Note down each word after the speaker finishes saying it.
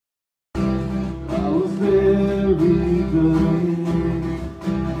was very good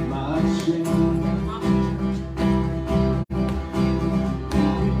in my shame.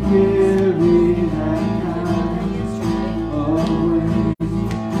 Carry that kind of weight.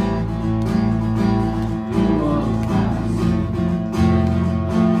 It was my sin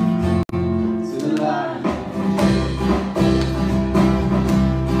till I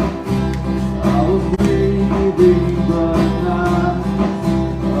was breathing but not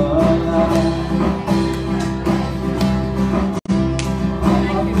alive.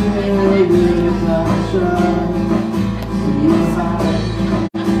 All my failures I tried to hide.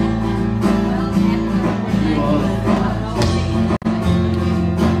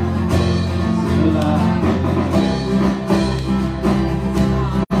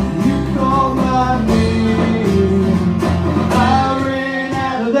 You called my name, I ran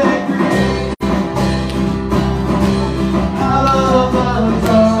out of that grave. Out of the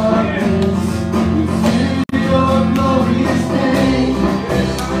darkness, into your glorious name.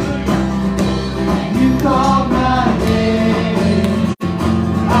 You called my name,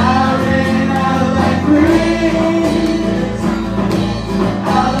 I ran out of that grave.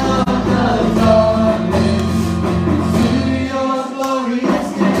 Out of the darkness, into your glorious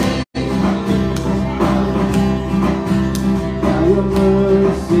name. Now your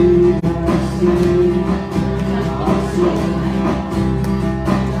mercy has saved my soul.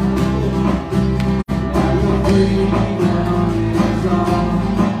 Now your freedom is all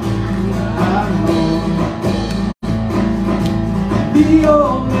I know. The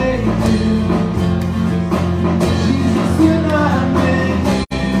only you, Jesus, when I met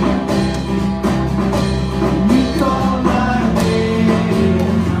you, you called my name.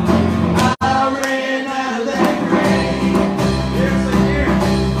 I ran out of that grave.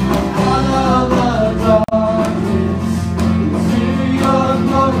 Out of the darkness, into your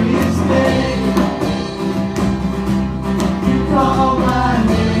glorious name. You called my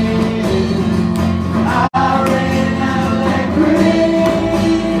name. I ran out of that grave.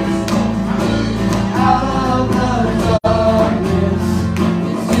 Out of the darkness,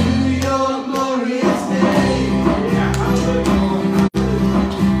 into your glorious name.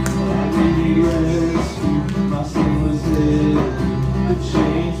 I need rescue, my sin was dead. The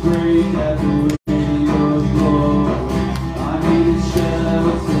chains break at the weight of glory. I needed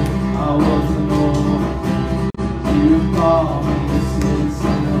shelter, I wasn't home. You called me to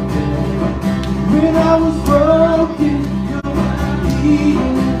sin again. When I was broken, you're my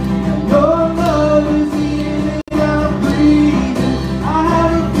healing. And your love is healing, I'm breathing. I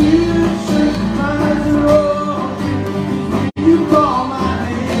have a future, eyes are open. You call my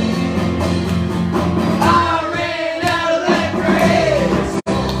name. I ran out of that grave.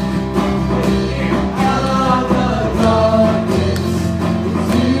 Out of the darkness,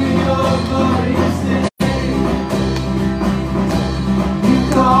 into your glorious name. You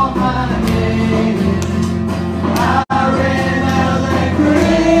called my name. I ran out of that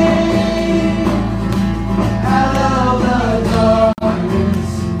grave. Out of the darkness,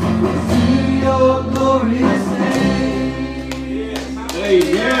 into your glorious name.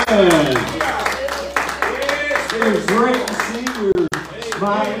 Amen. It is great to see your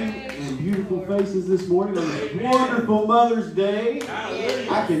smiling and beautiful faces this morning on this wonderful Mother's Day.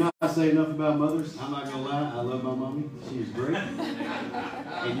 I cannot say enough about mothers. I'm not going to lie. I love my mommy. She is great.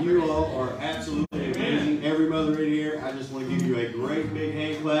 And you all are absolutely amazing. Every mother in here, I just want to give you a great big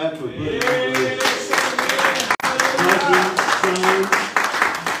hand clap for putting up with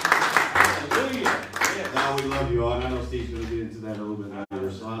Now we love you all. And I know Steve's going to get into that a little bit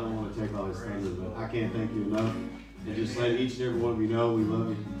later, so I don't want to take all his thunder, but I can't thank you enough. And just let each and every one of you know we love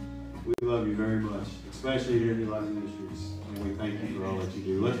you. We love you very much, especially here at New Life Ministries. And we thank you for all that you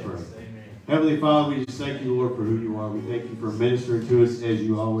do. Let's pray. Heavenly Father, we just thank you, Lord, for who you are. We thank you for ministering to us as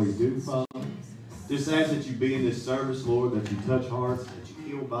you always do, Father. Just ask that you be in this service, Lord, that you touch hearts, that you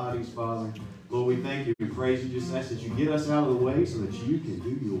heal bodies, Father. Lord, we thank you and praise you. Just ask that you get us out of the way so that you can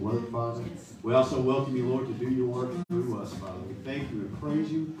do your work, Father. We also welcome you, Lord, to do your work through us, Father. We thank you and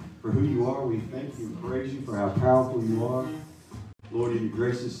praise you for who you are. We thank you and praise you for how powerful you are. Lord, in your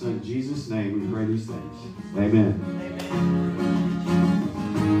gracious Son, Jesus' name, we pray these things. Amen.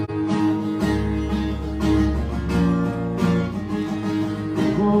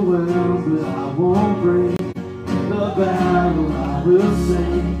 Overwhelmed, but I won't break the battle. I will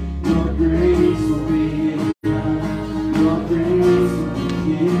sing. Your grace will be enough. Your grace will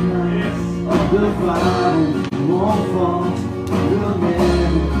be enough. Of the fire, you won't fall. You'll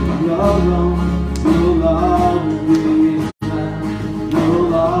never be alone. You'll always be enough.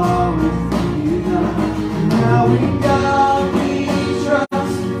 You'll always be enough. Now we God, we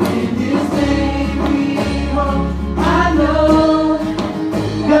trust in His name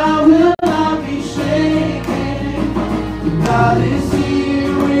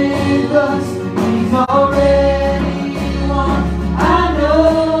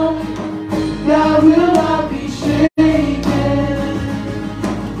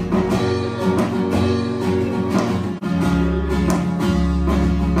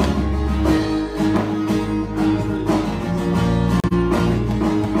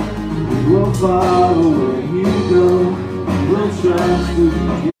follow where you go. We'll trust the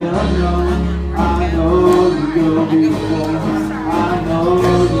unknown. I know you go before. I know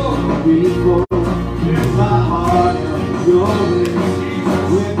you go before. My heart knows your ways.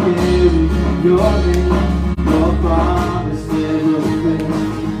 We're carrying your name. Your promise never fails.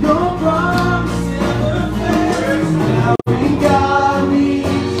 Your promise never fails. Now in God we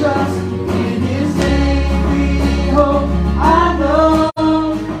trust. In His name we hope. I know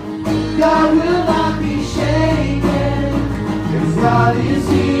God will not be shaken. 'Cause God is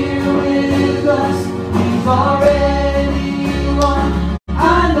here with us. He's already won.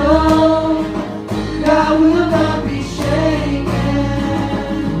 I know God will not be shaken.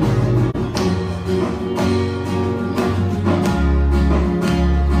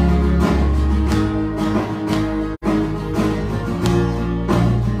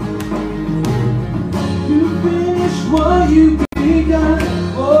 You finish what you begun,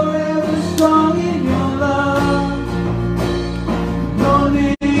 forever strong in your love. Your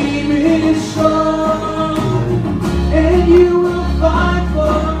name is strong, and you will fight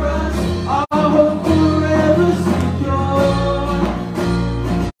for us. Our hope forever secure.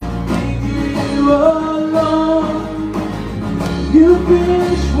 In you alone, you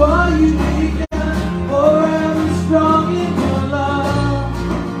finish what you begun, forever strong in your love.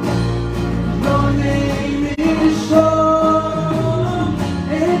 Your name is strong,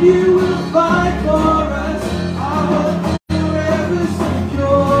 and you will fight for us. Our hope forever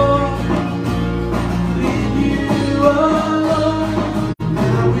secure. In you alone.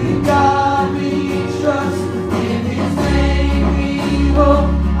 Now in God we trust. In His name we hope.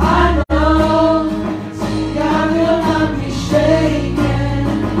 I know God will not be shaken.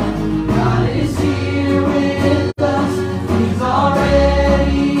 God is here with us. He's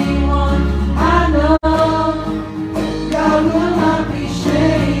already won. I know God will not be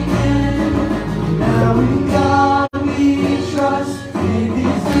shaken.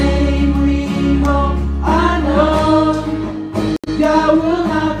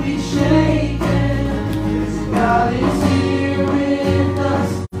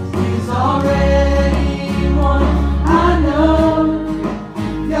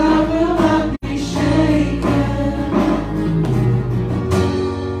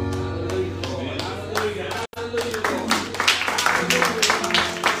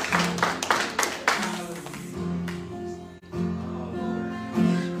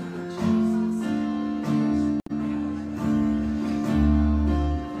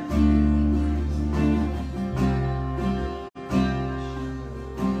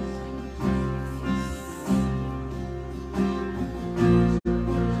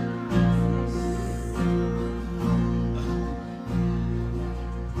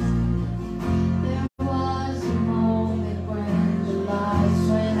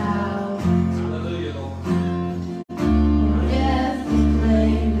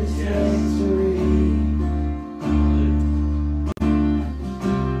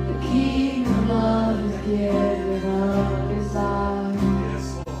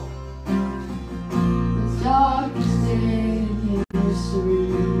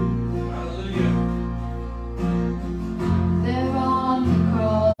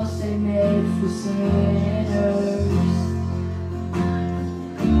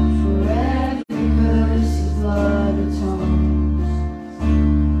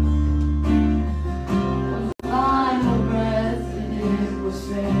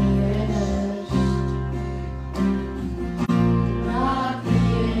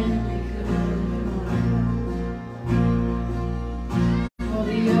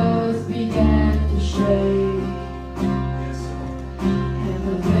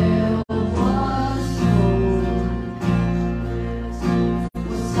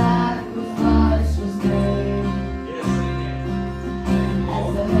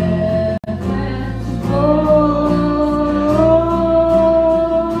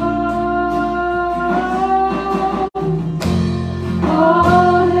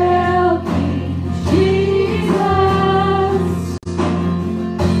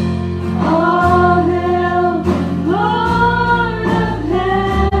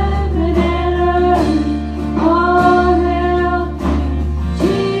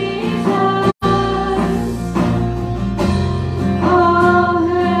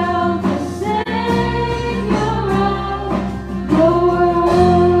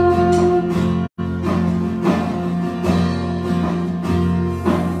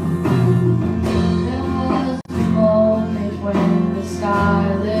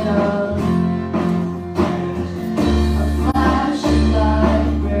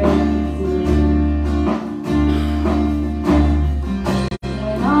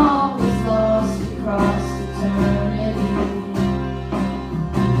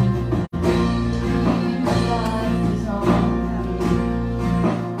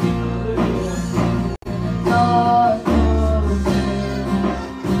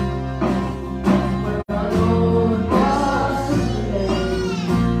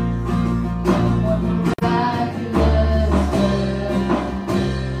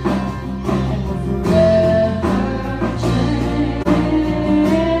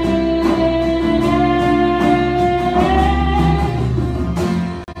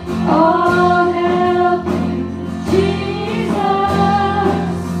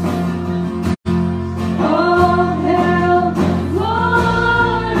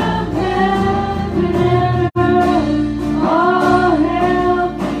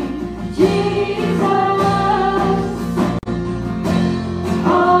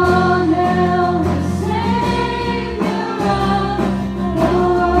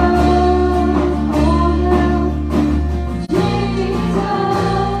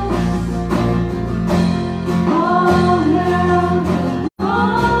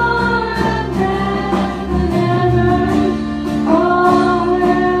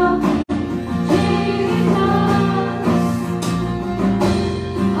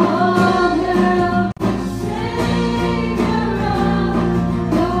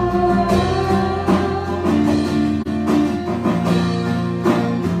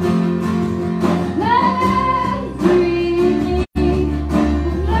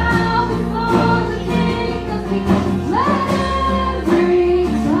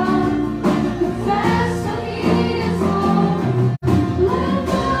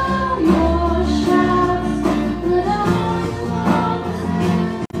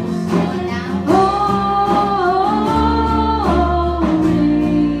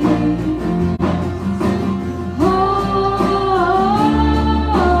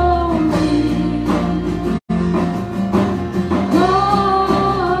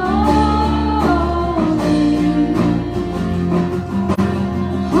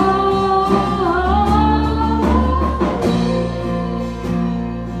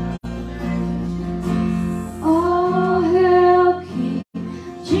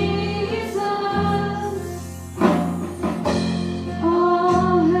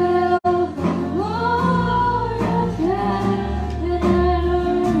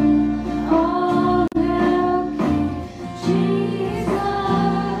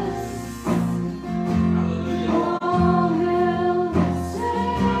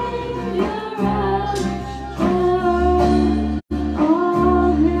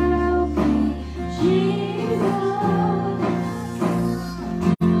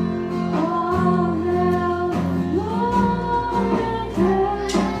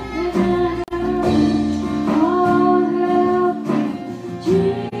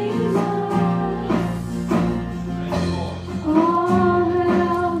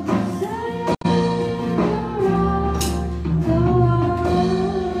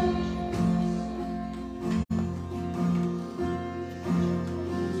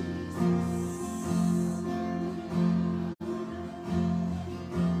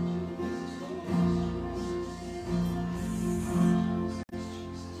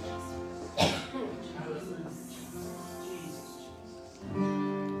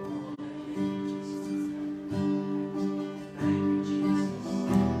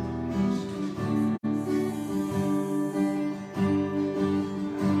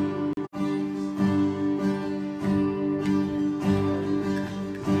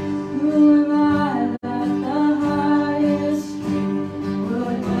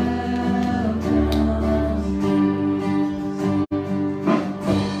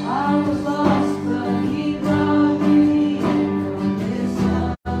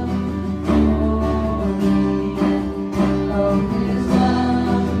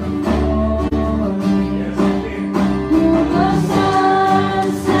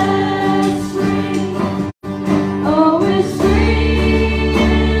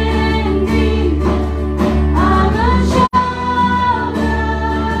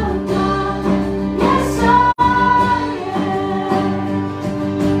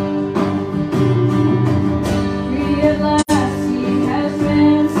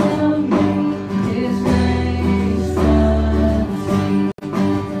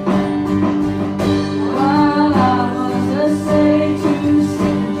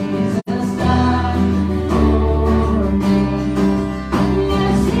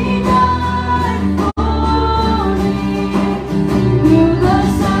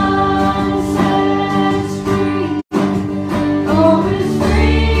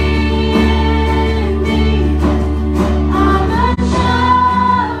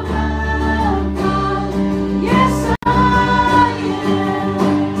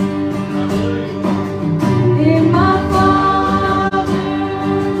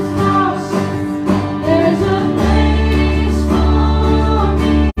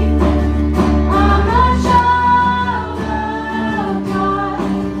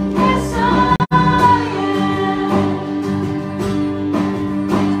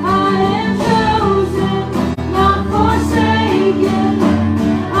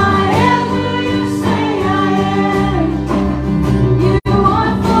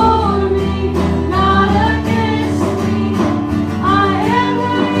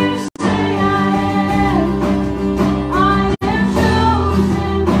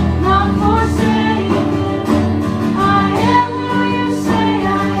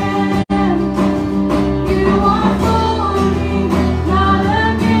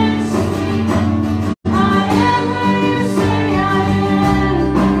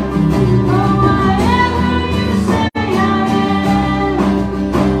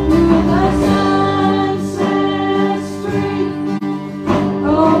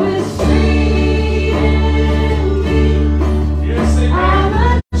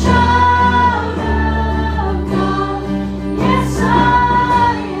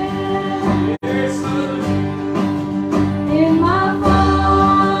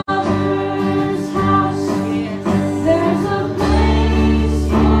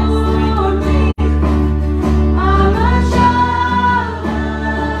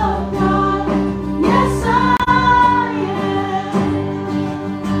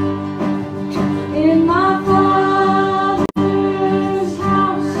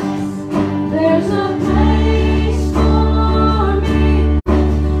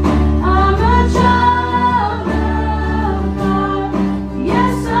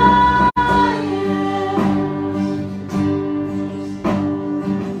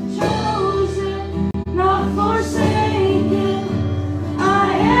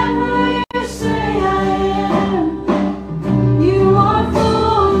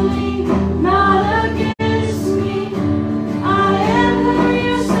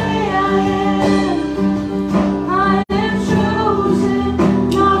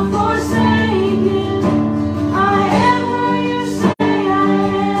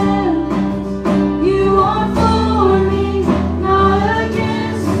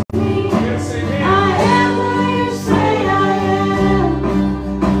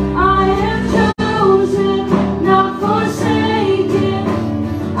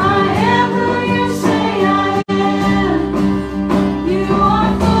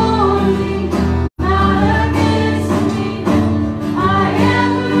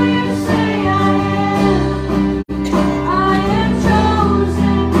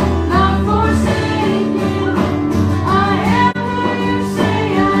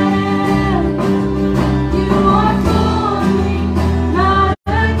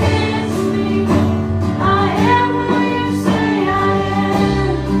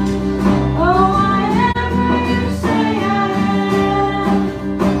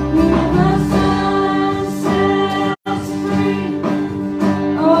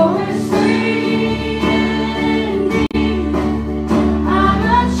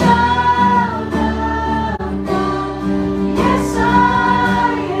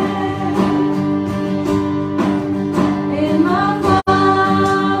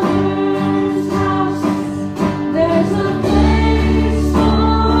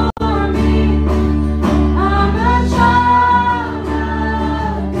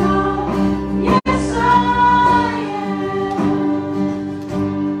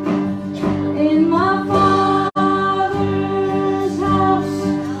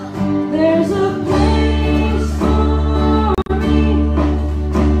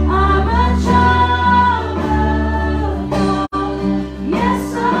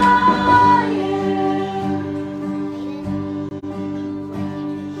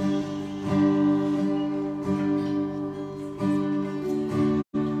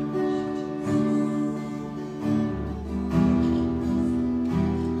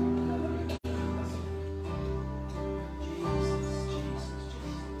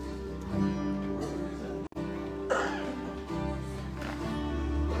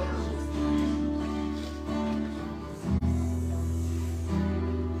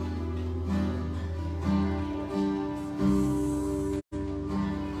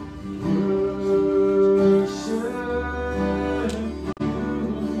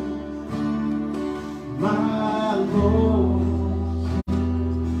 my Lord,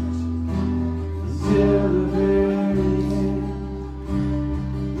 till the very end.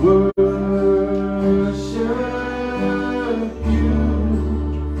 Worship you,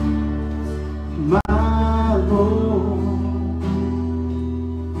 my Lord,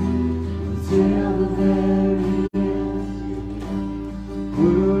 till the very end.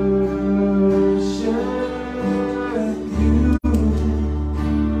 Worship you,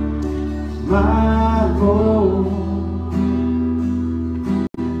 my Lord,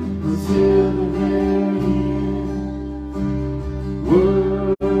 till the very end.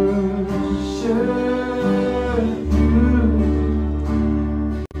 Worship you,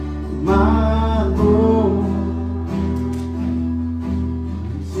 my Lord,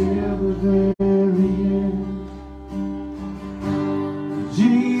 till the very end.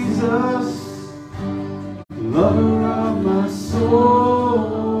 Jesus, lover of my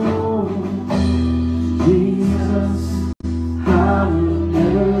soul, Jesus, I will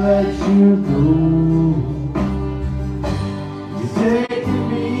never let you go. You take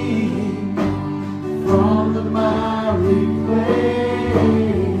me from the miry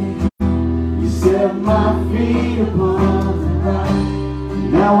clay, you set my feet upon the rock.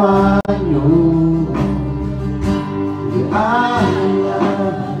 Now I know that I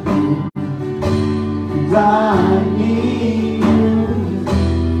love you, and I need you.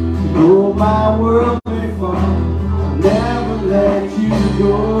 Though my world may fall, I'll never let you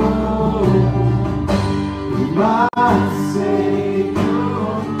go. You're my Savior,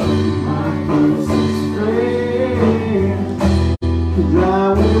 my closest friend, and I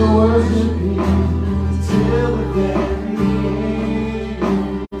will worship you till the very end.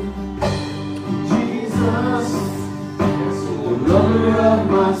 Jesus, the lover of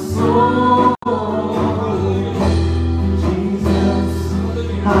my soul, Jesus,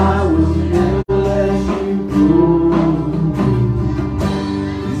 I will never let you go.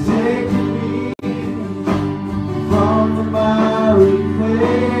 You're taking me from the miry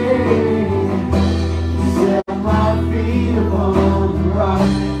clay, you set my feet upon the rock.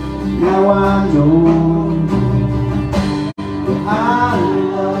 Now I know that I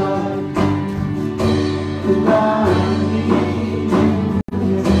love you, and I need you.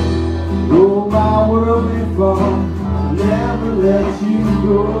 Though my world may fall, I'll never let you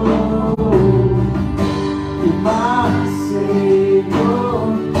go. You're my Savior,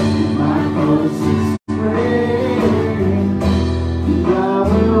 you're my closest friend, and I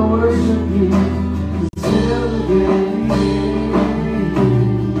will worship you till the very end.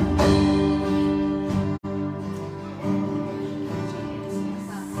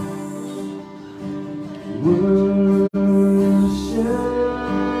 Worship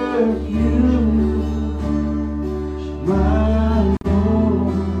you, my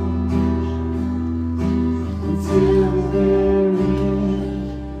Lord, until the very end.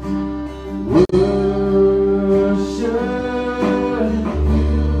 Worship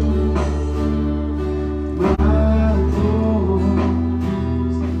you, my Lord,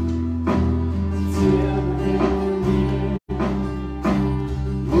 till the very end.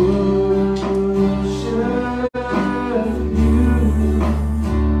 Worship you,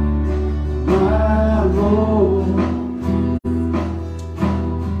 my Lord,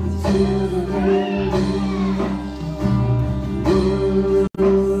 till the very end.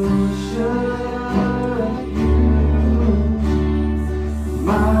 Worship you,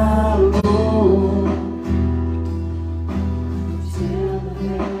 my Lord, till the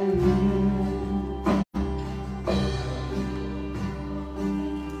very end.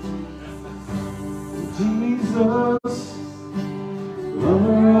 Jesus,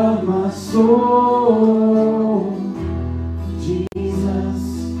 lover of my soul, Jesus,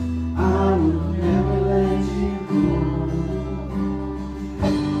 I will never let you go.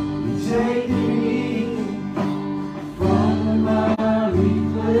 You take me from the miry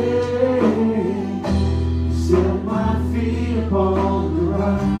clay, you set my feet upon the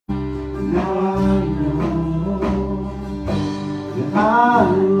rock. Now I know that I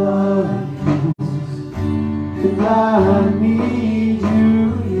love you, and I need you,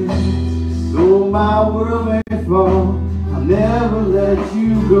 yes. Though my world may fall, I'll never let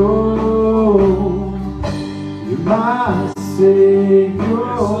you go. You're my Savior,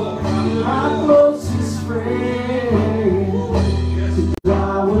 you're my closest friend, and I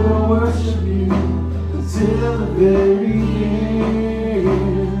will worship you until the very end.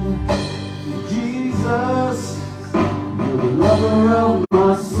 Jesus, you're the lover of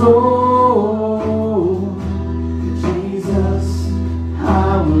my soul, Jesus, I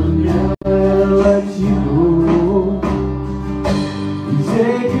will never let you go. You've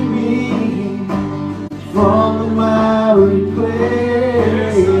taken me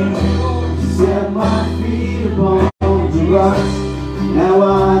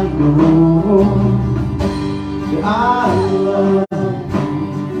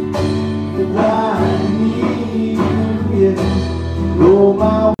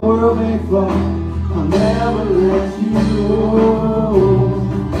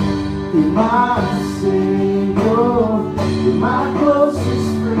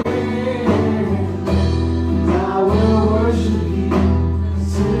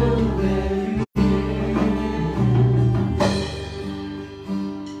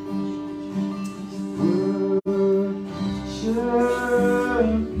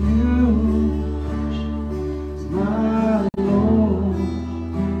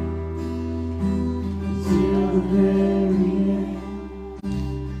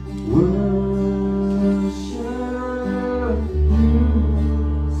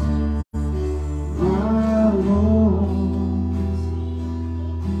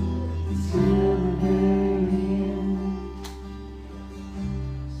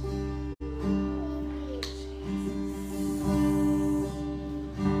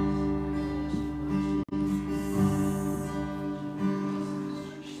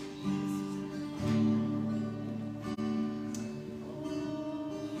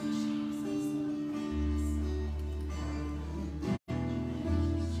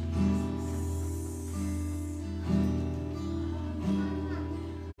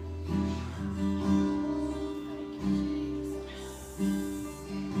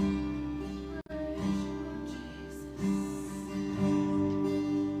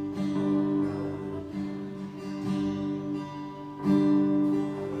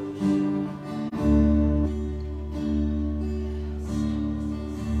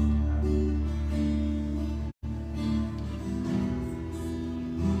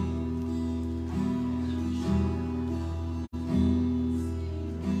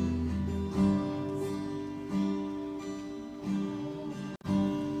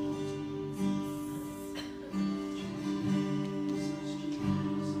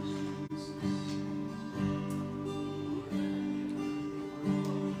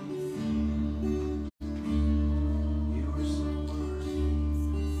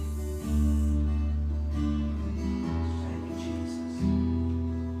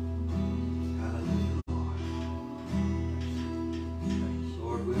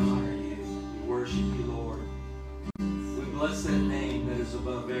is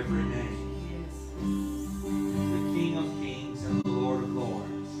above every name. The King of Kings and the Lord of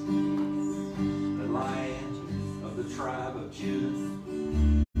Lords. The Lion of the tribe of Judah.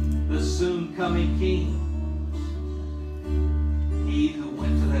 The soon coming King. He who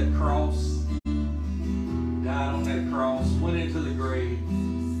went to that cross, died on that cross, went into the grave,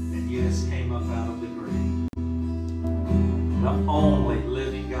 and yes, came up out of the grave. The only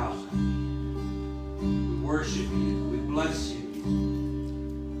living God. We worship you. We bless you.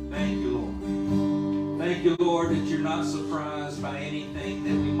 Thank you, Lord. Thank you, Lord, that you're not surprised by anything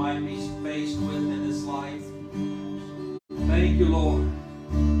that we might be faced with in this life. Thank you, Lord,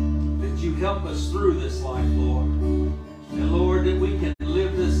 that you help us through this life, Lord. And Lord, that we can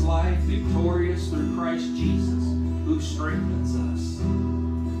live this life victorious through Christ Jesus, who strengthens us.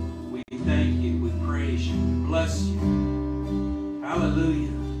 We thank you, we praise you, we bless you.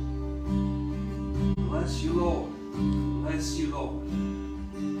 Hallelujah. Bless you, Lord. Bless you, Lord.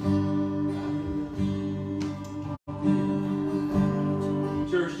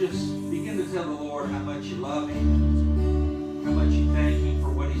 Church, just begin to tell the Lord how much you love Him, how much you thank Him for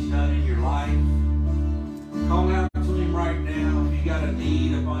what He's done in your life. Call out to Him right now. If you got a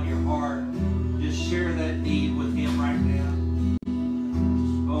need upon your heart, just share that need with Him right now.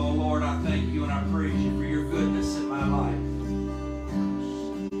 Oh, Lord, I thank you and I praise you for your goodness in my life.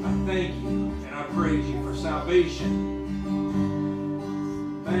 I thank you and I praise you for salvation.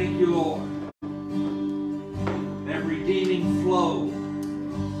 Thank you, Lord. That redeeming flow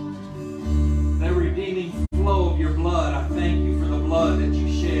of your blood, I thank you for the blood that you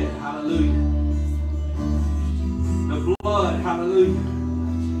shed. Hallelujah. The blood, hallelujah,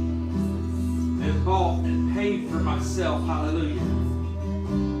 that bought and paid for myself, hallelujah.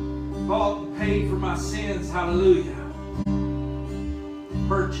 Bought and paid for my sins, hallelujah.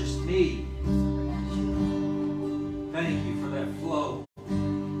 Purchased me. Thank you for that flow.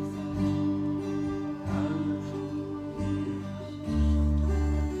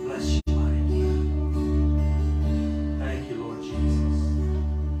 Bless you, mighty King. Thank you, Lord Jesus.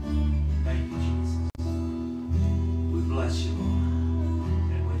 Thank you, Jesus. We bless you, Lord,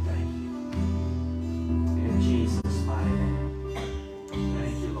 and we thank you. In Jesus' mighty name.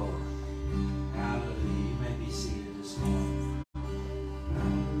 Thank you, Lord. Hallelujah. You may be seated this morning.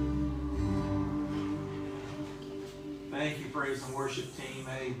 Thank you, praise and worship team.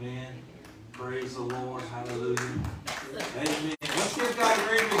 Amen. Praise the Lord. Hallelujah. Amen. Let's give God a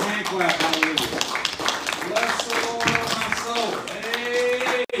great big hand clap. Hallelujah. Bless the Lord, my soul.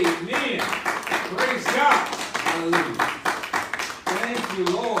 Amen. Praise God. Hallelujah. Thank you,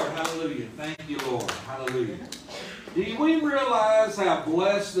 Lord. Hallelujah. Thank you, Lord. Hallelujah. Do we realize how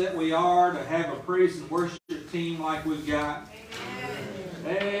blessed that we are to have a praise and worship team like we've got?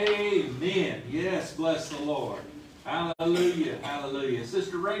 Amen. Amen. Yes, bless the Lord. Hallelujah. Hallelujah.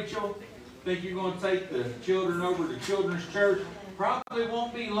 Sister Rachel, I think you're going to take the children over to Children's Church. Probably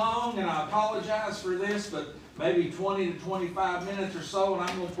won't be long, and I apologize for this, but maybe 20 to 25 minutes or so, and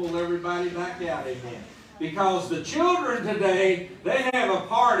I'm going to pull everybody back out. Amen. Because the children today, they have a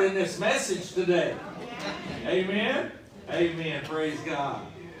part in this message today. Amen. Amen. Praise God.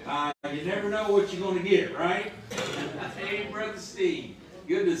 You never know what you're going to get, right? Hey, Brother Steve.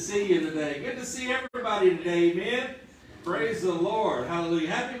 Good to see you today. Good to see everybody today. Amen. Praise the Lord. Hallelujah.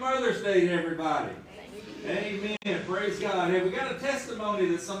 Happy Mother's Day to everybody. Amen. Praise God. Have we got a testimony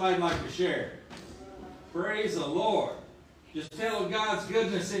that somebody'd like to share? Praise the Lord. Just tell of God's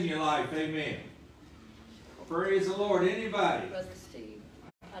goodness in your life. Amen. Praise the Lord. Anybody? Brother Steve,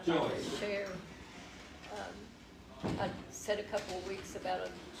 I'd Joyce. like to share. I said a couple of weeks about a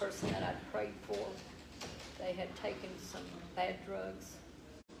person that I'd prayed for. They had taken some bad drugs.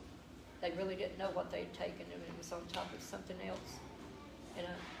 They really didn't know what they'd taken, and it was on top of something else. And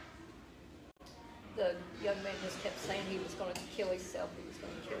the young man just kept saying he was going to kill himself. He was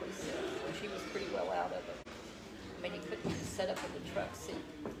going to kill himself, which he was pretty well out of it. I mean, he couldn't even sit up in the truck seat.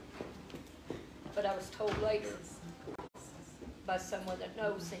 But I was told later by someone that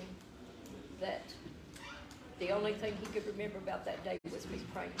knows him that the only thing he could remember about that day was me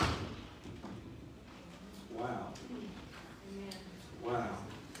praying. Wow. Wow.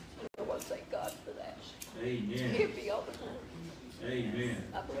 I want to thank God for that. Amen. He'd be all the glory. Amen.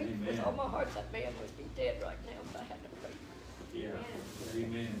 I believe with all my heart that man would be dead right now if I hadn't prayed. Yeah.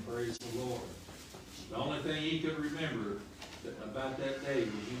 Amen. Praise the Lord. The only thing he could remember about that day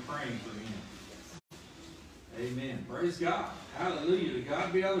was you praying for him. Amen. Praise God. Hallelujah. To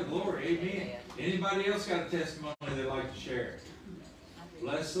God be all the glory. Amen. Anybody else got a testimony they'd like to share?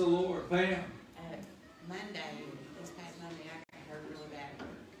 Bless the Lord. Pam. Monday, this past Monday, I got hurt really bad.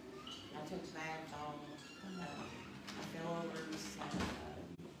 I took the bath off. I fell over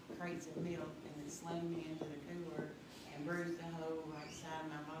crates of milk, and it slammed me into the cooler and bruised the whole right side of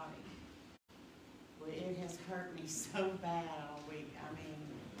my body. Well, it has hurt me so bad all week. I mean,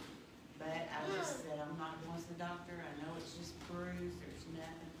 but I just said, I'm not going to the doctor. I know it's just bruised. There's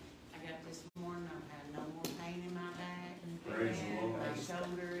nothing. I got this morning, I've had no more pain in my back. Praise the Lord. My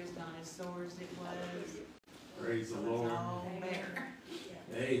shoulder is not as sore as it was. Praise the So Lord. it's all better.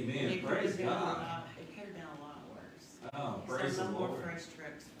 Amen. It could Praise have been a God. lot, it could have been a lot worse. Oh, praise So the no more Lord. fresh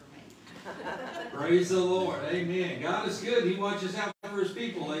trucks for me. Praise the Lord. Amen. God is good. He watches out for his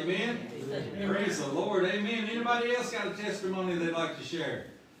people. Amen. Praise the Lord. Amen. Anybody else got a testimony they'd like to share?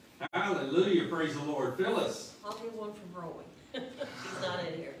 Hallelujah. Praise the Lord. Phyllis. I'll give one from Roy. He's not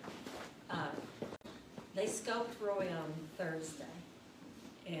in here. They scoped Roy on Thursday,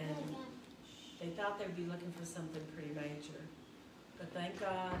 and they thought they'd be looking for something pretty major. But thank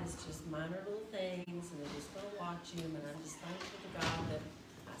God it's just minor little things, and they're just going to watch him, and I'm just thankful to God that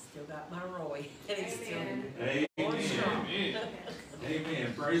I still got my Roy, and he's still going strong. Amen.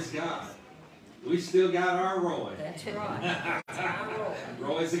 Amen. Praise God. We still got our Roy. That's right. That's my Roy.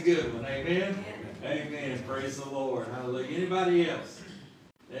 Roy's a good one. Amen. Amen. Praise the Lord. Hallelujah. Anybody else?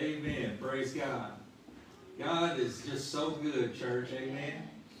 Amen. Praise God. God is just so good, church. Amen.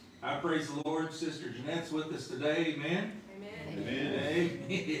 I praise the Lord. Sister Jeanette's with us today. Amen. Amen. Amen.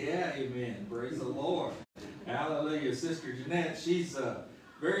 Yeah, amen. Praise the Lord. Hallelujah. Sister Jeanette, she's a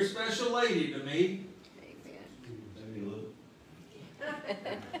very special lady to me. Amen.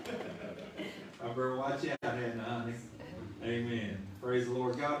 I better watch out, Hannah, honey. Amen. Praise the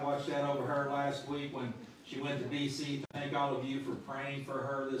Lord. God watched that over her last week when she went to D.C. Thank all of you for praying for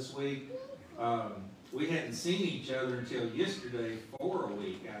her this week. We hadn't seen each other until yesterday for a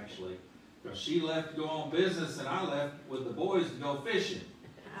week, actually. Because she left to go on business, and I left with the boys to go fishing.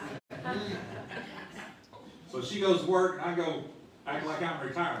 So she goes to work, and I go act like I'm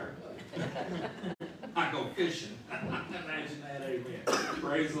retired. I go fishing. Imagine that, amen.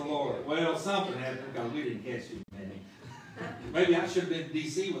 Praise the Lord. Well, something happened because we didn't catch you, Manny. Maybe I should have been in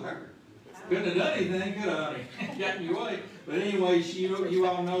D.C. with her. Couldn't have done anything, could I, honey? Got me away. But anyway, you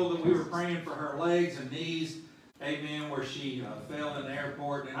all know that we were praying for her legs and knees, amen, where she fell in the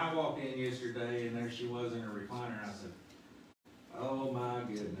airport. And I walked in yesterday, and there she was in her recliner. And I said, oh my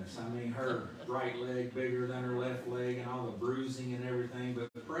goodness. I mean, her right leg bigger than her left leg and all the bruising and everything.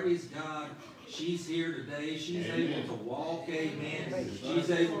 But praise God, she's here today. She's able to walk, amen. She's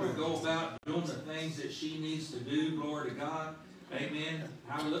able to go about doing the things that she needs to do, glory to God. Amen.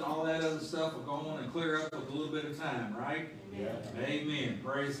 All that other stuff will go on and clear up with a little bit of time, right? Yeah. Amen.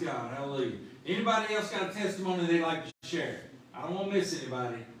 Praise God. Hallelujah. Anybody else got a testimony they'd like to share? I don't want to miss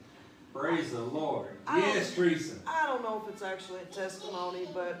anybody. Praise the Lord. Yes, Teresa. I don't know if it's actually a testimony,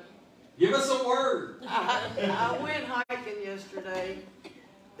 but Give us a word. I went hiking yesterday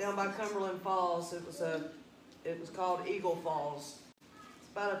down by Cumberland Falls. It was called Eagle Falls. It's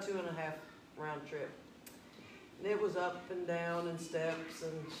about a 2.5 round trip. And it was up and down and steps,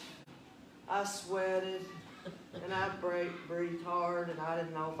 and I sweated, and I breathed hard, and I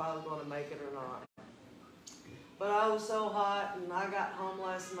didn't know if I was going to make it or not. But I was so hot, and I got home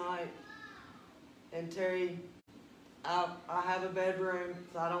last night, and Terry, I have a bedroom,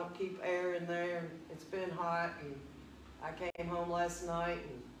 so I don't keep air in there, and it's been hot, and I came home last night,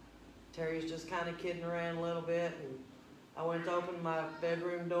 and Terry's just kind of kidding around a little bit, and I went to open my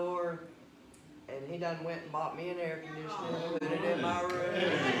bedroom door, and he done went and bought me an air conditioner and put it in my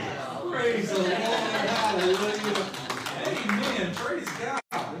room. Praise the Lord. Hallelujah. Amen. Praise God.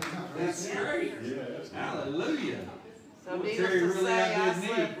 That's great. Hallelujah. So Well, needless Terry to really say, I outdid me.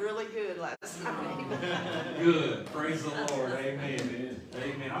 slept really good last night. Good. Praise the Lord. Amen.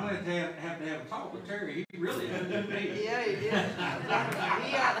 Amen. I'm going to have to have a talk with Terry. He really outdid me. Yeah, he did.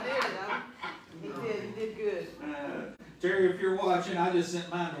 He outdid it. He did good. Terry, if you're watching, I just sent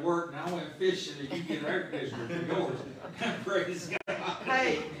mine to work, and I went fishing, and you get an air conditioner for yours. Praise God.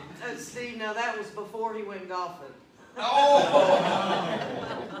 Hey, Steve, now that was before he went golfing.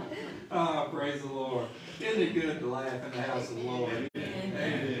 Oh! Oh, praise the Lord. Isn't it good to laugh in the house of the Lord?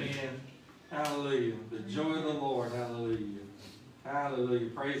 Amen. Hallelujah. The joy of the Lord. Hallelujah. Hallelujah.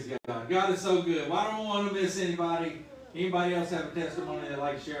 Praise God. God is so good. Well, I don't want to miss anybody. Anybody else have a testimony they'd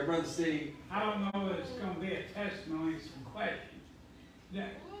like to share? Brother Steve. I don't know if it's going to be a testimony, some questions.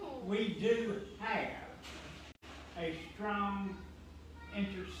 That we do have a strong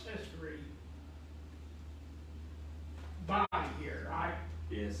intercessory body here, right?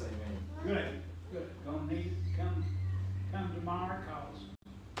 Yes, amen. Good, good. Gonna need it to come tomorrow, cause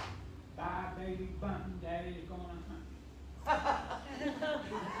bye baby bunting, daddy's gonna hunt.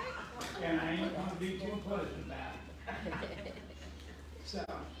 And I ain't gonna be too pleasant about it. So,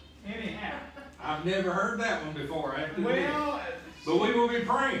 Anyhow. I've never heard that one before. After this. Well, But we will be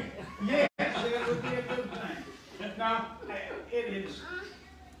praying. yes, it would be a good thing. Now, it is,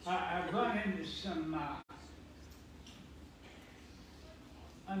 I've run into some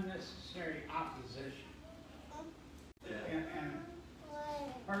unnecessary opposition. And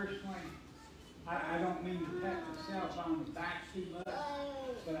personally, I don't mean to pat myself on the back too much,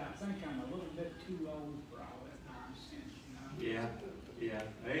 but I think I'm a little bit too old for all that nonsense, you know? Yeah.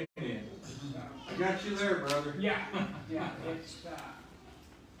 Amen. So, I got you there, brother. yeah, it's,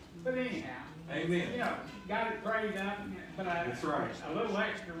 but anyhow. Amen. You know, got it prayed up, but That's right. a little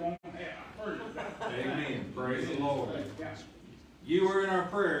extra won't hurt. Amen. Praise the Lord. Yeah. You were in our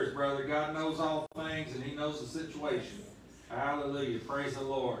prayers, brother. God knows all things, and He knows the situation. Hallelujah. Praise the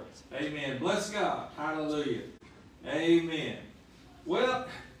Lord. Amen. Bless God. Hallelujah. Amen. Well,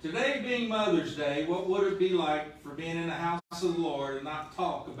 today being Mother's Day, what would it be like for being in the house of the Lord and not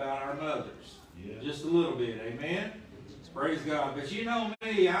talk about our mothers? Yeah. Just a little bit. Amen. Praise God. But you know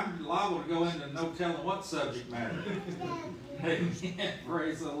me, I'm liable to go into no telling what subject matter. Amen.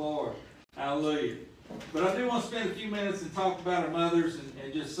 Praise the Lord. Hallelujah. But I do want to spend a few minutes and talk about our mothers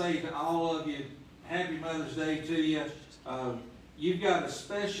and just say to all of you, Happy Mother's Day to you. You've got a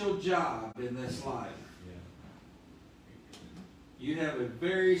special job in this life. You have a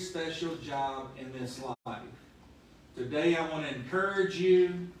very special job in this life. Today I want to encourage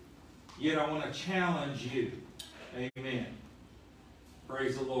you, yet I want to challenge you. Amen.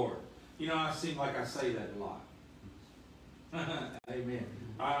 Praise the Lord. You know, I seem like I say that a lot. Amen.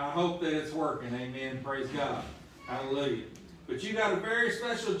 I hope that it's working. Amen. Praise God. Hallelujah. But you got a very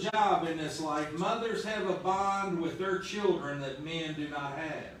special job in this life. Mothers have a bond with their children that men do not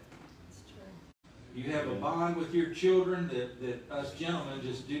have. That's true. You have a bond with your children that us gentlemen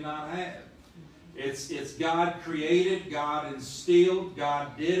just do not have. It's God created, God instilled,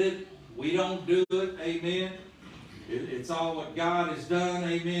 God did it. We don't do it. Amen. It's all what God has done.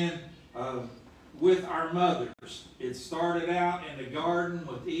 Amen. With our mothers. It started out in the garden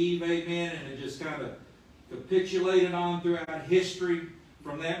with Eve. Amen. And it just kind of capitulated on throughout history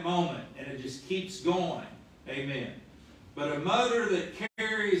from that moment, and it just keeps going. Amen. But a mother that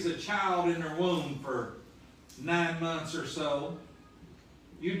carries a child in her womb for 9 months or so,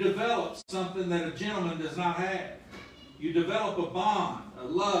 you develop something that a gentleman does not have. You develop a bond, a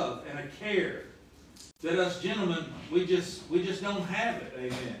love, and a care that us gentlemen, we just don't have it.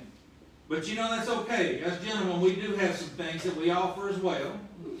 Amen. But you know, that's okay. Us gentlemen, we do have some things that we offer as well.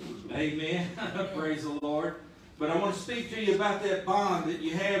 Amen. Praise the Lord. But I want to speak to you about that bond that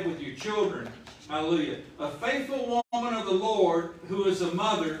you have with your children. Hallelujah. A faithful woman of the Lord who is a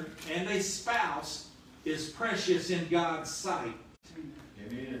mother and a spouse is precious in God's sight.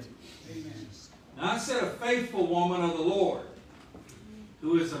 Amen. Amen. Now I said a faithful woman of the Lord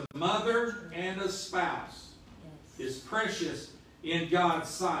who is a mother and a spouse is precious in God's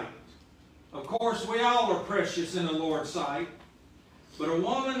sight. Of course, we all are precious in the Lord's sight. But a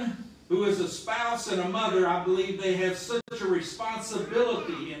woman who is a spouse and a mother, I believe they have such a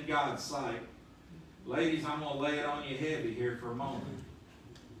responsibility in God's sight. Ladies, I'm going to lay it on you heavy here for a moment.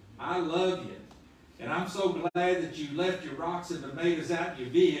 I love you. And I'm so glad that you left your rocks and tomatoes out in your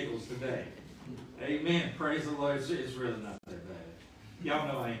vehicles today. Amen. Praise the Lord. It's really not that bad. Y'all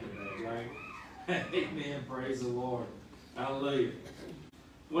know I ain't that bad, right? Amen. Praise the Lord. Hallelujah.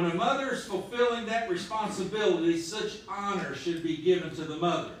 When a mother is fulfilling that responsibility, such honor should be given to the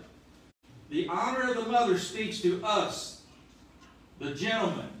mother. The honor of the mother speaks to us, the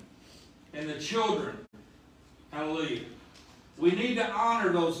gentlemen, and the children. Hallelujah. We need to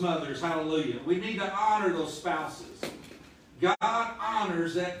honor those mothers. Hallelujah. We need to honor those spouses. God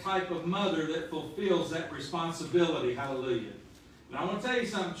honors that type of mother that fulfills that responsibility. Hallelujah. Now I want to tell you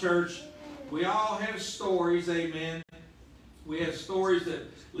something, church. We all have stories. Amen. We have stories that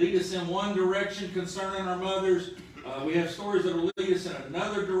lead us in one direction concerning our mothers. We have stories that will lead us in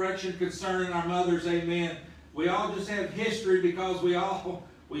another direction concerning our mothers. Amen. We all just have history because we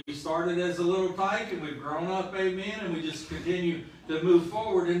started as a little tyke and we've grown up. Amen. And we just continue to move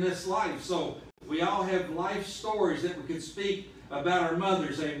forward in this life. So we all have life stories that we could speak about our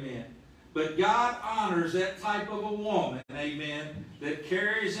mothers. Amen. But God honors that type of a woman, amen, that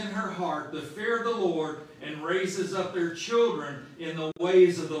carries in her heart the fear of the Lord and raises up their children in the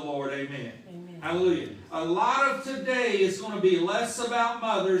ways of the Lord, amen. Amen. Hallelujah. A lot of today is going to be less about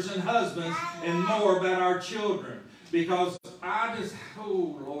mothers and husbands and more about our children. Because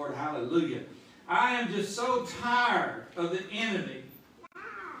oh Lord, hallelujah. I am just so tired of the enemy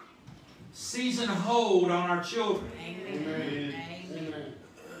seizing hold on our children. Amen. Amen.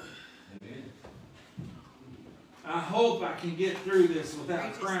 I hope I can get through this without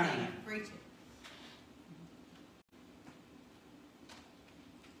Preach it, crying. Steve. Preach it.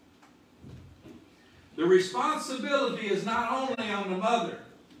 The responsibility is not only on the mother.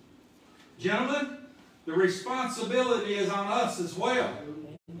 Gentlemen, the responsibility is on us as well.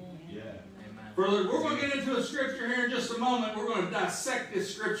 For we're going to get into a scripture here in just a moment. We're going to dissect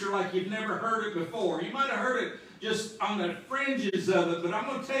this scripture like you've never heard it before. You might have heard it just on the fringes of it, but I'm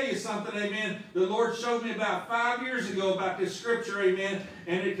going to tell you something, amen. The Lord showed me about 5 years ago about this scripture, amen,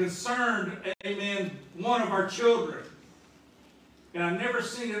 and it concerned, amen, one of our children. And I've never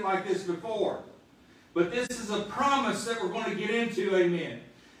seen it like this before. But this is a promise that we're going to get into, amen.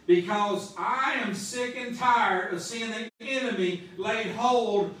 Because I am sick and tired of seeing the enemy laid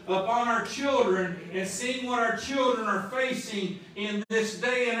hold upon our children and seeing what our children are facing in this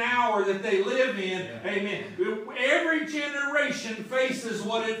day and hour that they live in. Yeah. Amen. Every generation faces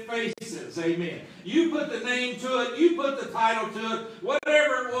what it faces. Amen. You put the name to it. You put the title to it.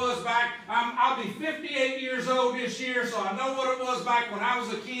 Whatever it was back. I'll be 58 years old this year, so I know what it was back when I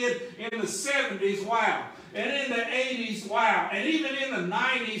was a kid in the 70s. Wow. And in the 80s, wow. And even in the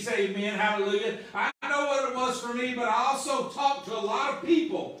 90s, amen, hallelujah. I know what it was for me, but I also talked to a lot of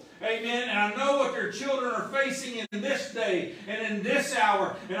people, amen, and I know what their children are facing in this day and in this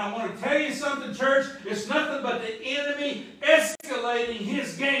hour. And I want to tell you something, church. It's nothing but the enemy escalating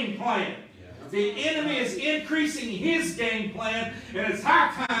his game plan. The enemy is increasing his game plan, and it's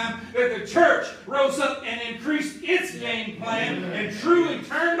high time that the church rose up and increased its game plan and truly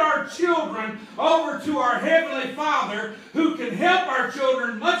turned our children over to our Heavenly Father, who can help our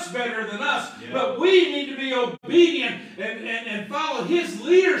children much better than us. Yeah. But we need to be obedient and follow His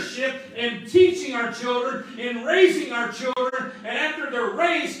leadership in teaching our children, in raising our children, and after they're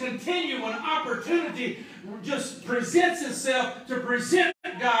raised, continue when opportunity just presents itself to present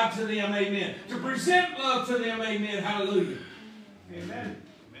God to them, amen. To present love to them, amen. Hallelujah. Amen.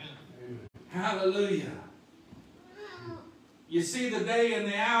 Hallelujah. You see, the day and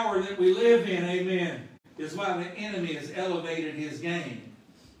the hour that we live in, amen, is why the enemy has elevated his game.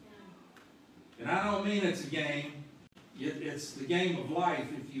 And I don't mean it's a game. It's the game of life,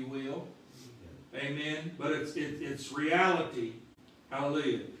 if you will. Amen. But it's reality.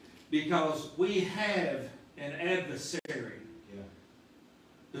 Hallelujah. Because we have an adversary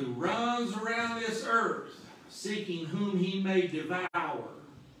who runs around this earth seeking whom he may devour.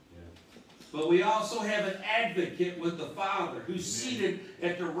 But we also have an advocate with the Father who's seated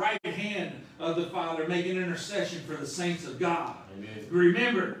at the right hand of the Father making intercession for the saints of God. Amen.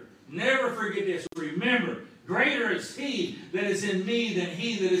 Remember, never forget this. Remember, greater is He that is in me than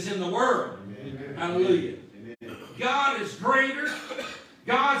he that is in the world. Amen. Hallelujah. Amen. God is greater.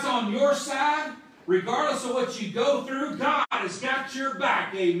 God's on your side. Regardless of what you go through, God has got your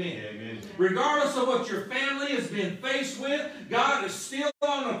back. Amen. Amen. Regardless of what your family has been faced with, God is still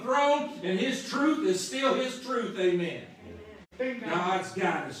on the throne, and His truth is still His truth. Amen. Amen. God's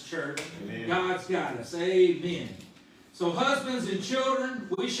got us, church. Amen. God's got us. Amen. So husbands and children,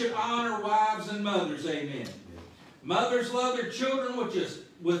 we should honor wives and mothers. Amen. Mothers love their children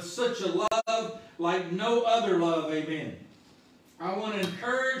with such a love like no other love. Amen. I want to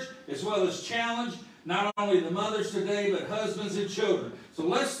encourage as well as challenge not only the mothers today, but husbands and children. So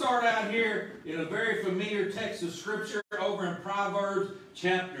let's start out here in a very familiar text of Scripture over in Proverbs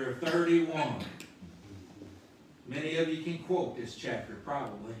chapter 31. Many of you can quote this chapter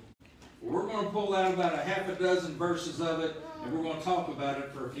probably. We're going to pull out about a half a dozen verses of it, and we're going to talk about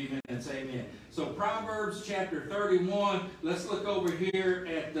it for a few minutes. Amen. So Proverbs chapter 31, let's look over here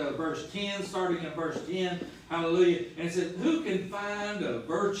at verse 10, starting at verse 10. Hallelujah. And it says, who can find a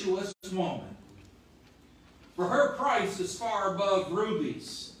virtuous woman? For her price is far above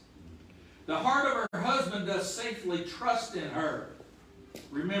rubies. The heart of her husband does safely trust in her.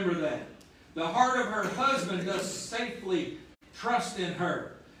 Remember that. The heart of her husband does safely trust in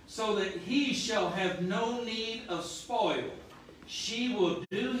her, so that he shall have no need of spoil. She will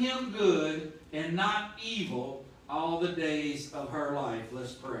do him good and not evil all the days of her life.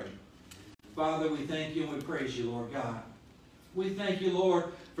 Let's pray. Father, we thank you and we praise you, Lord God. We thank you, Lord,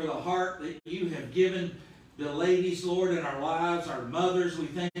 for the heart that you have given the ladies, Lord, in our lives, our mothers. We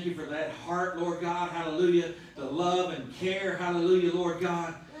thank you for that heart, Lord God. Hallelujah. The love and care. Hallelujah, Lord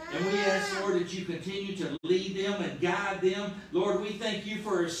God. And we ask, Lord, that you continue to lead them and guide them. Lord, we thank you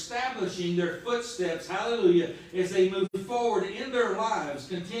for establishing their footsteps, hallelujah, as they move forward in their lives,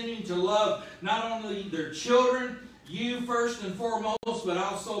 continuing to love not only their children, you first and foremost, but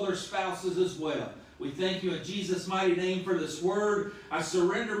also their spouses as well. We thank you in Jesus' mighty name for this word. I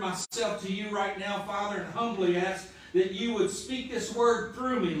surrender myself to you right now, Father, and humbly ask that you would speak this word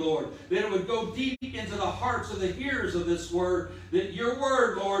through me, Lord, that it would go deep into the hearts of the hearers of this word, that your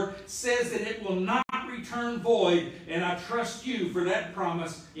word, Lord, says that it will not return void, and I trust you for that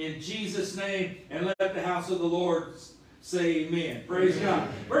promise in Jesus' name, and let the house of the Lord say amen. Praise God.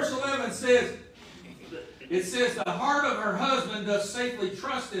 Verse 11 says, it says, the heart of her husband does safely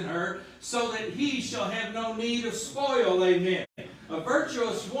trust in her, so that he shall have no need of spoil. Amen. A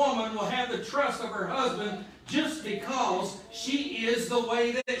virtuous woman will have the trust of her husband just because she is the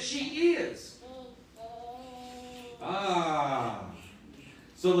way that she is.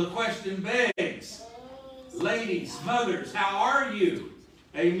 So the question begs, ladies, mothers, how are you?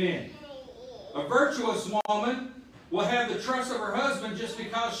 Amen. A virtuous woman will have the trust of her husband just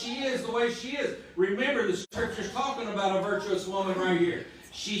because she is the way she is. Remember, the Scripture's talking about a virtuous woman right here.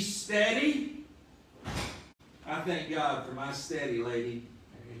 She's steady. I thank God for my steady lady.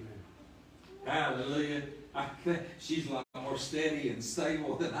 Amen. Hallelujah. She's a lot more steady and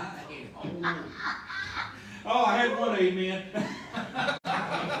stable than I am. Oh, I had one amen.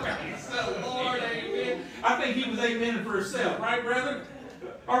 Praise the Lord, amen. I think he was amening for himself, right, brother?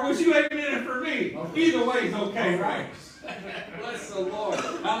 Or was you amening for me? Either way is okay, right? Bless the Lord.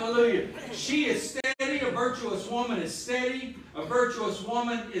 Hallelujah. She is steady. A virtuous woman is steady. A virtuous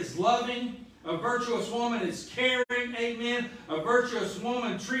woman is loving. A virtuous woman is caring. Amen. A virtuous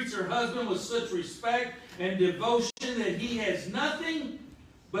woman treats her husband with such respect and devotion that he has nothing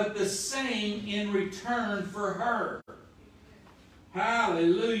but the same in return for her.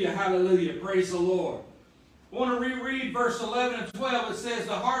 Hallelujah. Hallelujah. Praise the Lord. I want to reread verse 11 and 12. It says,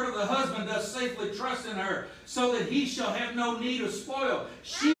 the heart of the husband does safely trust in her, so that he shall have no need of spoil.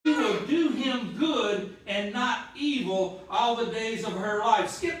 She will do him good and not evil all the days of her life.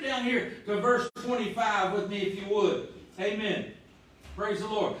 Skip down here to verse 25 with me if you would. Amen. Praise the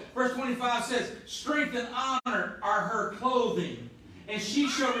Lord. Verse 25 says, strength and honor are her clothing, and she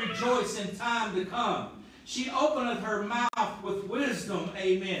shall rejoice in time to come. She openeth her mouth with wisdom,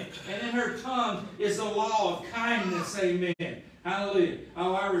 amen. And in her tongue is the law of kindness, amen. Hallelujah.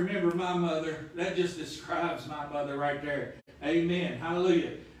 Oh, I remember my mother. That just describes my mother right there. Amen.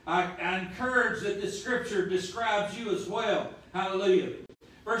 Hallelujah. I encourage that the Scripture describes you as well. Hallelujah.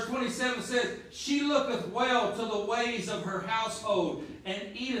 Verse 27 says, she looketh well to the ways of her household, and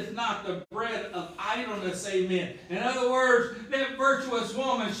eateth not the bread of idleness, amen. In other words, that virtuous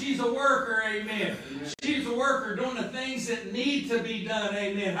woman, she's a worker, amen. She's a worker doing the things that need to be done,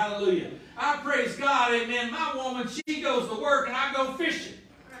 amen. Hallelujah. I praise God, amen. My woman, she goes to work and I go fishing.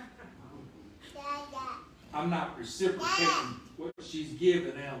 I'm not reciprocating what she's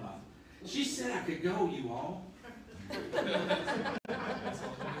giving, am I? She said I could go, you all.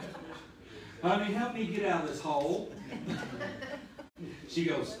 Honey, help me get out of this hole. She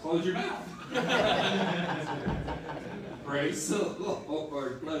goes, close your mouth. Praise the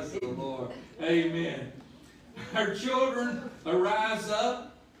Lord. Bless the Lord. Amen. Her children arise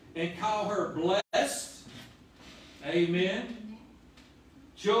up and call her blessed. Amen.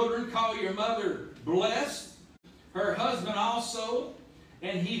 Children, call your mother blessed. Her husband also,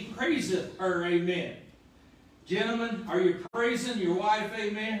 and he praiseth her. Amen. Gentlemen, are you praising your wife?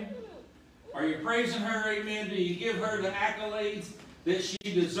 Amen. Are you praising her? Amen. Do you give her the accolades that she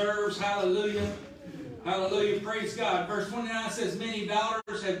deserves? Hallelujah. Hallelujah. Praise God. Verse 29 says, many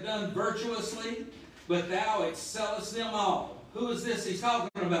daughters have done virtuously, but thou excellest them all. Who is this he's talking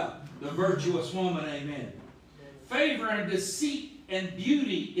about? The virtuous woman. Amen. Favor and deceit and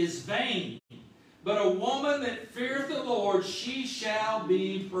beauty is vain, but a woman that feareth the Lord, she shall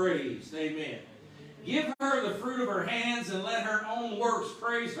be praised. Amen. Give her the fruit of her hands, and let her own works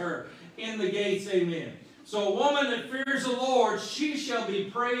praise her in the gates. Amen. So a woman that fears the Lord, she shall be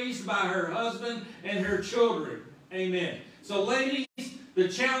praised by her husband and her children. Amen. So ladies, the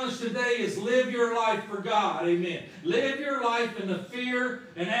challenge today is live your life for God. Amen. Live your life in the fear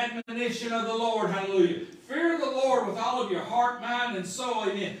and admonition of the Lord. Hallelujah. Fear the Lord with all of your heart, mind, and soul.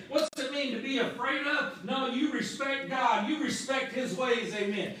 Amen. What's it mean to be afraid of? No, you respect God. You respect His ways.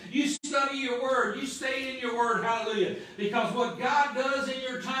 Amen. You study your Word. You stay in your Word. Hallelujah. Because what God does in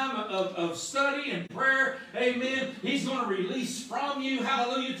your time of study and prayer, amen, He's going to release from you,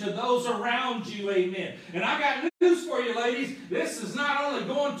 hallelujah, to those around you. Amen. And I got news for you, ladies. This is not only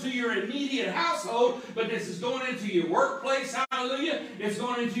going to your immediate household, but this is going into your workplace. Hallelujah. It's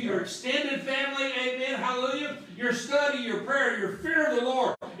going into your extended family. Amen. Hallelujah. Your study, your prayer, your fear of the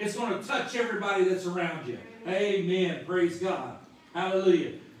Lord, it's going to touch everybody that's around you. Amen. Praise God.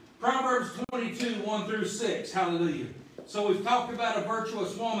 Hallelujah. Proverbs 22, 1 through 6. Hallelujah. So we've talked about a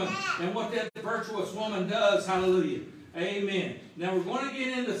virtuous woman and what that virtuous woman does. Hallelujah. Amen. Now we're going to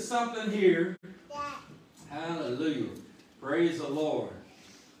get into something here. Hallelujah. Praise the Lord.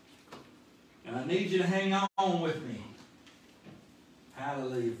 And I need you to hang on with me.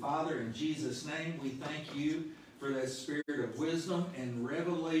 Hallelujah. Father, in Jesus' name, we thank you for that spirit of wisdom and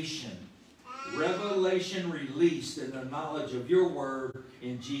revelation. Revelation released in the knowledge of your word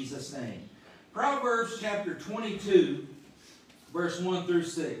in Jesus' name. Proverbs chapter 22, verse 1 through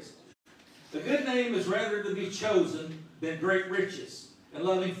 6. A good name is rather to be chosen than great riches, and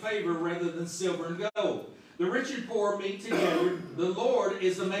loving favor rather than silver and gold. The rich and poor meet together. The Lord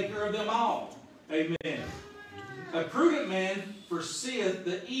is the maker of them all. Amen. A prudent man foreseeth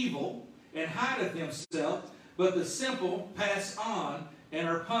the evil and hideth himself, but the simple pass on and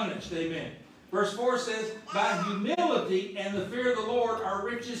are punished. Amen. Verse 4 says, by humility and the fear of the Lord are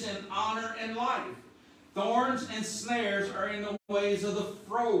riches and honor and life. Thorns and snares are in the ways of the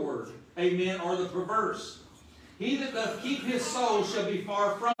froward. Amen. Or the perverse. He that doth keep his soul shall be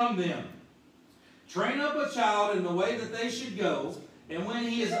far from them. Train up a child in the way that they should go, and when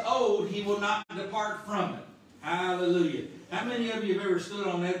he is old, he will not depart from it. Hallelujah. How many of you have ever stood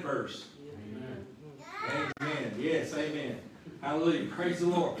on that verse? Amen. Amen. Yes, amen. Hallelujah. Praise the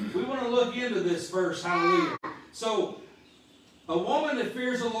Lord. We want to look into this verse. Hallelujah. So, a woman that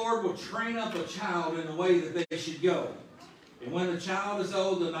fears the Lord will train up a child in the way that they should go. And when the child is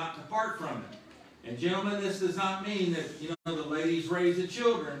old, they'll not depart from it. And gentlemen, this does not mean that, the ladies raise the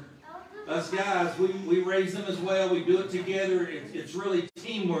children. Us guys, we raise them as well. We do it together. It's really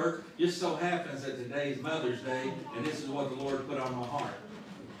teamwork. Just so happens that today is Mother's Day, and this is what the Lord put on my heart.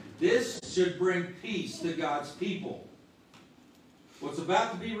 This should bring peace to God's people. What's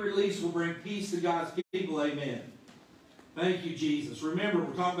about to be released will bring peace to God's people. Amen. Thank you, Jesus. Remember,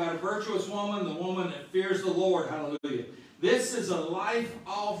 we're talking about a virtuous woman, the woman that fears the Lord. Hallelujah. This is a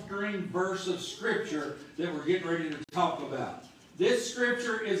life-altering verse of Scripture that we're getting ready to talk about. This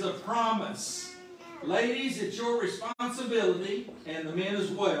Scripture is a promise. Ladies, it's your responsibility, and the men as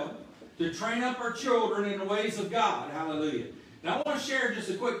well, to train up our children in the ways of God. Hallelujah. Now, I want to share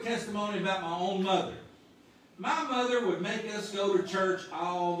just a quick testimony about my own mother. My mother would make us go to church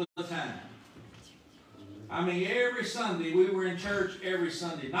all the time. I mean, every Sunday we were in church. Every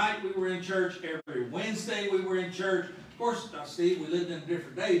Sunday night we were in church. Every Wednesday we were in church. Of course, Steve, we lived in a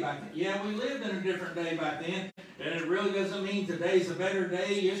different day back then. Yeah, we lived in a different day back then. And it really doesn't mean today's a better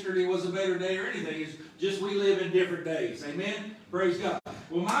day, yesterday was a better day, or anything. It's just we live in different days. Amen? Praise God.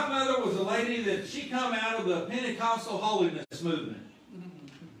 Well, my mother was a lady that she come out of the Pentecostal holiness movement.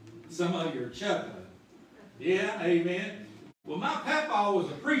 Some of you are chuckling. Yeah, amen. Well, my papa was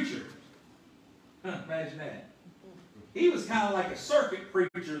a preacher. Imagine that. He was kind of like a circuit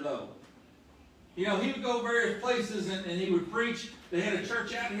preacher, though. He would go various places and he would preach. They had a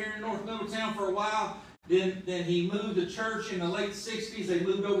church out here in North Middletown for a while. Then he moved to church in the late 60s. They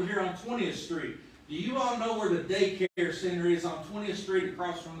moved over here on 20th Street. Do you all know where the daycare center is on 20th Street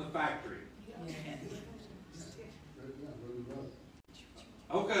across from the factory?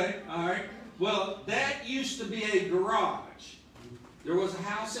 Okay, all right. Well, that used to be a garage. There was a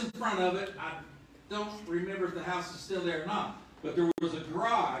house in front of it. I don't remember if the house is still there or not. But there was a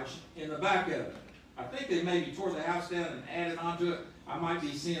garage in the back of it. I think they maybe tore the house down and added onto it. I might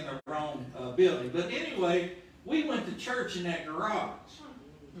be seeing the wrong building. But anyway, we went to church in that garage.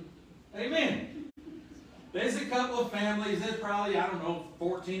 Amen. There's a couple of families. There's probably,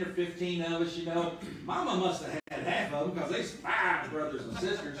 14 or 15 of us, Mama must have had half of them because there's 5 brothers and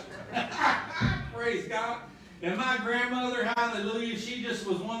sisters. Praise God. And my grandmother, hallelujah, she just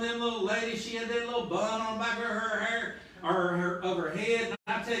was one of them little ladies. She had that little bun on the back of her hair, or of her head. And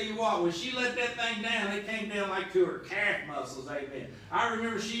I tell you what, when she let that thing down, it came down like to her calf muscles, amen. I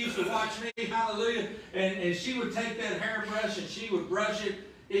remember she used to watch me, hallelujah, and she would take that hairbrush and she would brush it.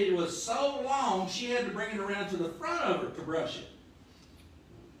 It was so long, she had to bring it around to the front of her to brush it.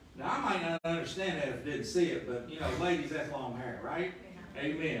 Now, I might not understand that if I didn't see it, but, ladies, that's long hair, right?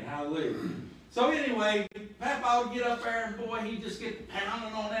 Amen. Hallelujah. So anyway, Papa would get up there, and boy, he'd just get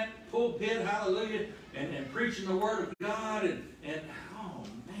pounding on that pulpit, hallelujah, and preaching the Word of God, and oh,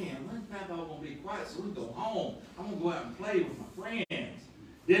 man, when Papa going to be quiet so we can go home? I'm going to go out and play with my friends.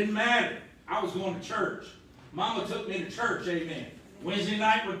 Didn't matter. I was going to church. Mama took me to church, amen. Wednesday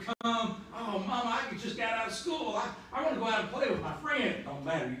night would come, oh, Mama, I just got out of school. I want to go out and play with my friends. Don't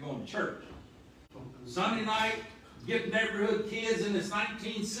matter, you're going to church. Sunday night, get neighborhood kids in this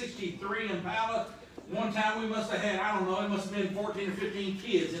 1963 Impala. One time we must have had, it must have been 14 or 15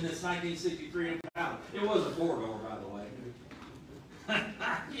 kids in this 1963 Impala. It was a 4-door, by the way.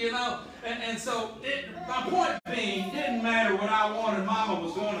 And so my point being, it didn't matter what I wanted. Mama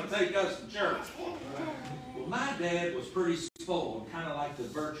was going to take us to church. my dad was pretty spoiled, kind of like the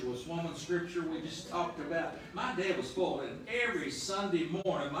virtuous woman scripture we just talked about. My dad was spoiled, and every Sunday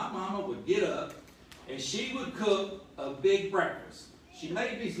morning, my mama would get up, and she would cook a big breakfast. She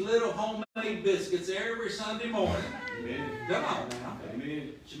made these little homemade biscuits every Sunday morning. Amen. Come on now.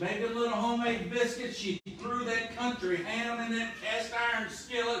 Amen. She made them little homemade biscuits. She threw that country ham in that cast iron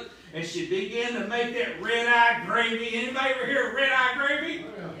skillet, and she began to make that red-eye gravy. Anybody ever hear of red-eye gravy?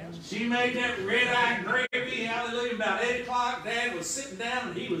 She made that red-eye gravy. Hallelujah. About 8 o'clock, Dad was sitting down,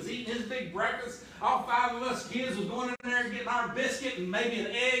 and he was eating his big breakfast. All 5 of us kids was going in there and getting our biscuit and maybe an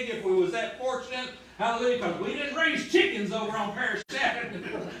egg if we was that fortunate. Hallelujah, because we didn't raise chickens over on Parish Avenue.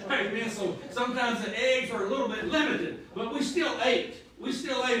 Amen. So sometimes the eggs were a little bit limited, but we still ate. We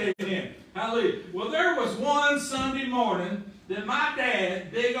still ate, amen. Hallelujah. Well, there was one Sunday morning that my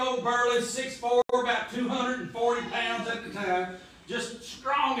dad, big old burly, 6'4", about 240 pounds at the time, just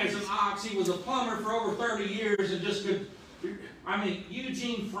strong as an ox. He was a plumber for over 30 years and just could, I mean,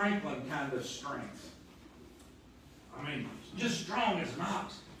 Eugene Franklin kind of strength. I mean, just strong as an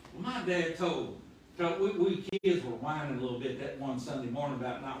ox. Well, my dad told, we kids were whining a little bit that one Sunday morning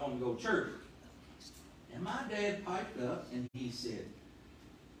about not wanting to go to church. And my dad piped up and he said,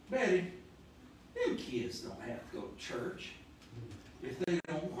 Betty, them kids don't have to go to church if they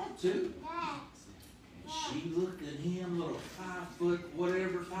don't want to. And she looked at him, little 5 foot,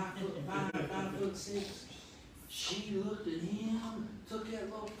 whatever, 5'5", 5'6". She looked at him, took that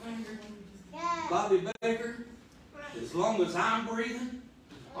little finger. Bobby Baker, as long as I'm breathing,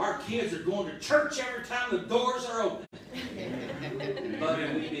 our kids are going to church every time the doors are open. But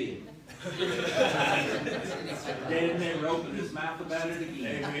we did. Dad never opened his mouth about it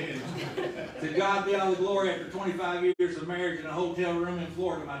again. Amen. To God be all the glory. After 25 years of marriage in a hotel room in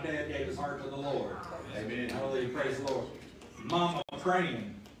Florida, my dad gave his heart to the Lord. Amen. Hallelujah. Praise the Lord. Mama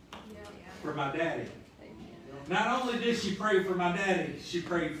praying for my daddy. Not only did she pray for my daddy, she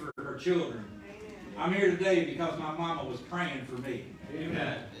prayed for her children. I'm here today because my mama was praying for me.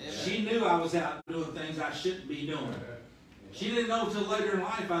 Amen. She knew I was out doing things I shouldn't be doing. She didn't know until later in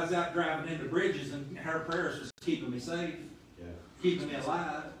life I was out driving into bridges, and her prayers was keeping me safe, keeping me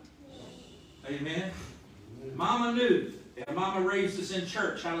alive. Amen. Mama knew, and Mama raised us in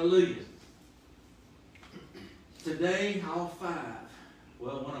church. Hallelujah. Today, all 5.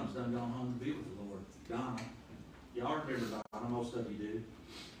 Well, one of them's done gone home to be with the Lord. Donna. Y'all remember Donna. Most of you do.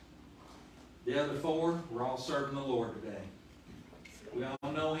 The other 4, we're all serving the Lord today. We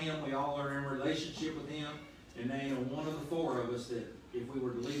all know Him. We all are in relationship with Him. And there ain't one of the 4 of us that, if we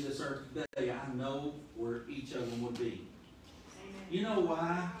were to leave this earth today, I know where each of them would be. Amen. You know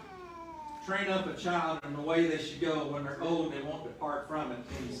why? Train up a child in the way they should go. When they're old, they won't depart from it.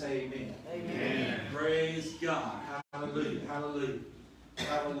 Can you say amen? Amen. Praise God. Hallelujah. Hallelujah.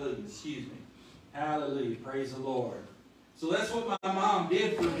 Hallelujah. Excuse me. Hallelujah. Praise the Lord. So that's what my mom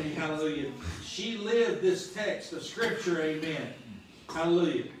did for me. Hallelujah. She lived this text of Scripture. Amen.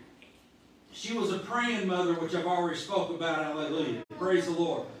 Hallelujah. She was a praying mother, which I've already spoke about. Hallelujah. Praise the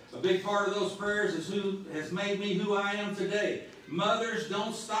Lord. A big part of those prayers is who has made me who I am today. Mothers,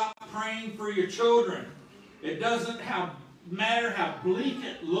 don't stop praying for your children. It doesn't matter how bleak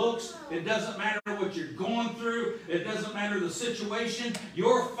it looks. It doesn't matter what you're going through. It doesn't matter the situation.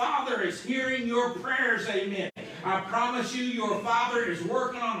 Your Father is hearing your prayers. Amen. I promise you, your Father is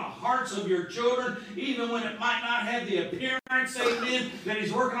working on the hearts of your children, even when it might not have the appearance, amen, that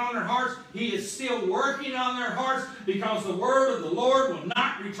He's working on their hearts. He is still working on their hearts, because the word of the Lord will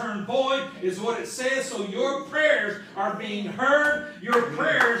not return void, is what it says. So your prayers are being heard. Your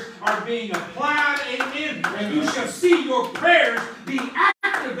prayers are being applied, amen. And you shall see your prayers be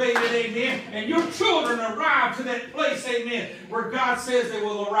activated, amen. And your children arrive to that place, amen, where God says they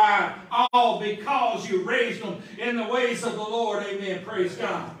will arrive, all because you raised them in the ways of the Lord, amen. Praise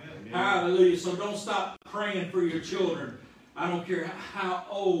God. Amen. Hallelujah. So don't stop praying for your children. I don't care how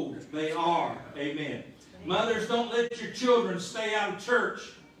old they are, amen. Mothers, don't let your children stay out of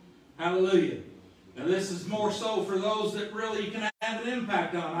church. Hallelujah. Now this is more so for those that really can have an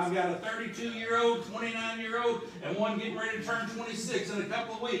impact on. I've got a 32-year-old, 29-year-old, and one getting ready to turn 26 in a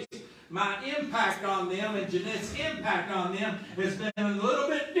couple of weeks. My impact on them and Jeanette's impact on them has been a little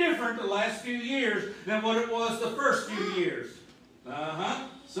bit different the last few years than what it was the first few years.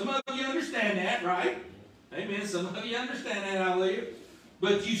 Some of you understand that, right? Amen. Some of you understand that, hallelujah.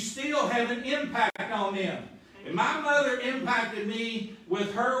 But you still have an impact on them. And my mother impacted me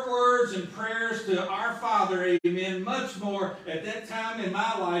with her words and prayers to our Father, amen, much more at that time in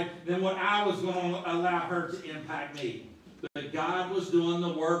my life than what I was going to allow her to impact me. But God was doing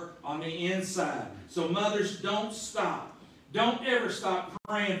the work on the inside. So mothers, don't stop. Don't ever stop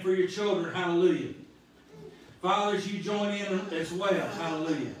praying for your children. Hallelujah. Fathers, you join in as well.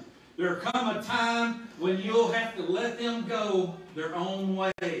 Hallelujah. There'll come a time when you'll have to let them go their own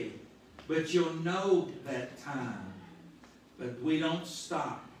way. But you'll know that time. But we don't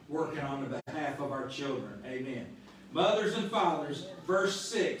stop working on the behalf of our children. Amen. Mothers and fathers, verse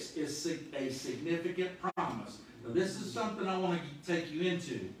 6 is a significant promise. Now, this is something I want to take you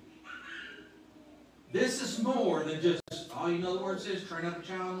into. This is more than just, oh, you know the word says, train up a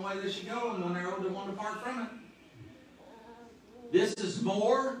child in the way they should go, and when they're old, they won't depart from it. This is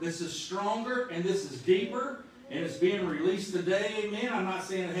more, this is stronger, and this is deeper, and it's being released today, amen. I'm not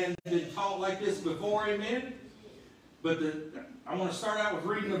saying it hadn't been taught like this before, amen. But I want to start out with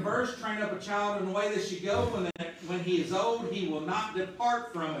reading the verse, train up a child in the way they should go, when he is old, he will not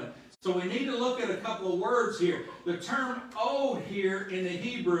depart from it. So we need to look at a couple of words here. The term old here in the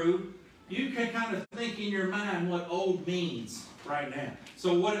Hebrew, you can kind of think in your mind what old means right now.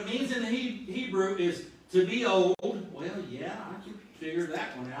 So what it means in the Hebrew is to be old. Well, yeah, I can figure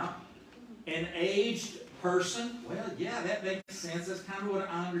that one out. An aged person. Well, yeah, that makes sense. That's kind of what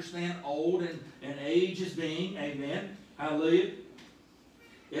I understand old and age as being. Amen. Hallelujah.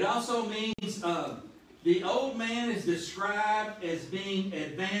 It also means the old man is described as being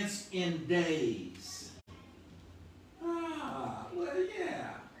advanced in days. Ah, well,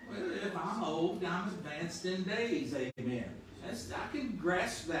 yeah. Well, if I'm old, I'm advanced in days. Amen. I can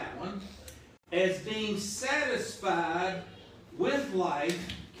grasp that one. As being satisfied with life,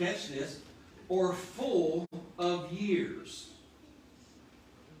 catch this, or full of years.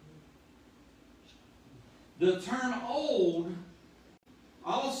 The term old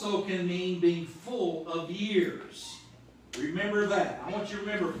also can mean being full of years. Remember that. I want you to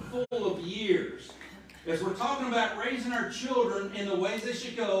remember full of years. As we're talking about raising our children in the ways they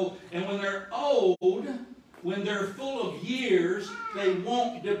should go, and when they're old, when they're full of years, they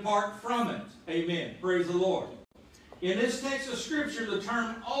won't depart from it. Amen. Praise the Lord. In this text of Scripture, the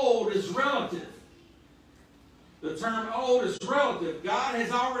term old is relative. The term old is relative. God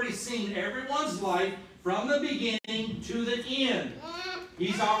has already seen everyone's life from the beginning to the end.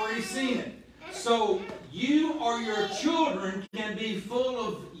 He's already seen it. So you or your children can be full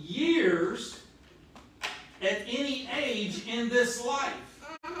of years at any age in this life.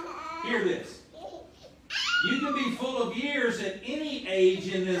 Hear this. You can be full of years at any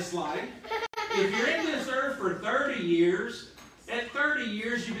age in this life. If you're in this earth for 30 years, at 30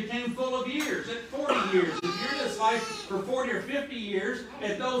 years you became full of years. At 40 years, if you're in this life for 40 or 50 years,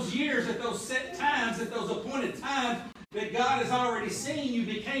 at those years, at those set times, at those appointed times that God has already seen, you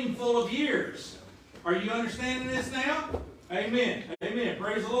became full of years. Are you understanding this now? Amen. Amen.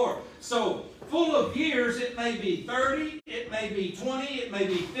 Praise the Lord. So, full of years, it may be 30, it may be 20, it may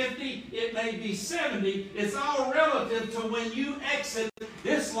be 50, it may be 70. It's all relative to when you exit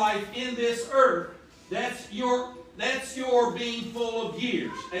this life in this earth. That's your being full of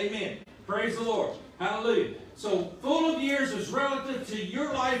years. Amen. Praise the Lord. Hallelujah. So, full of years is relative to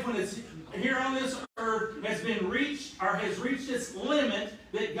your life when it's here on this earth has been reached or has reached its limit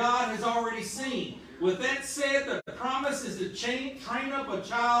that God has already seen. With that said, the promise is to train up a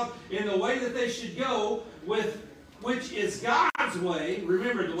child in the way that they should go, which is God's way.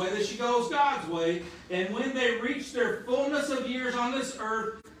 Remember, the way they should go is God's way. And when they reach their fullness of years on this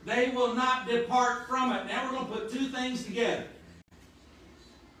earth, they will not depart from it. Now we're going to put two things together.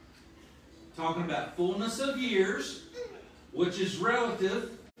 Talking about fullness of years, which is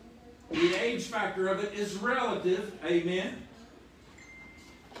relative. The age factor of it is relative. Amen.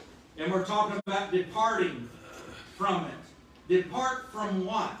 And we're talking about departing from it. Depart from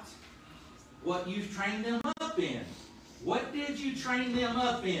what? What you've trained them up in. What did you train them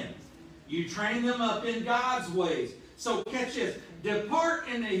up in? You trained them up in God's ways. So catch this. Depart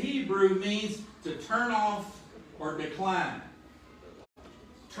in the Hebrew means to turn off or decline.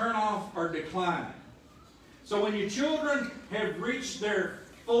 Turn off or decline. So when your children have reached their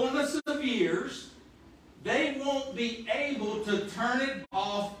fullness of years, they won't be able to turn it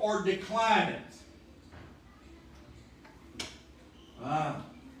off or decline it.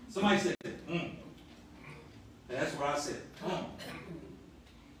 Somebody said, That's what I said. And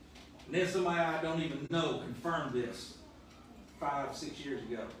then somebody I don't even know confirmed this 5-6 years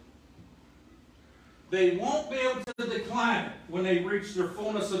ago. They won't be able to decline it when they reach their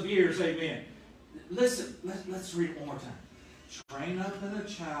fullness of years. Amen. Listen, let's read it one more time. Train up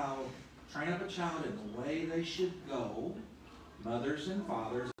a child in the way they should go. Mothers and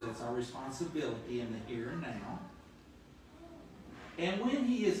fathers, that's our responsibility in the here and now. And when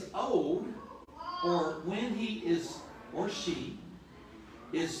he is old, or when he is, or she,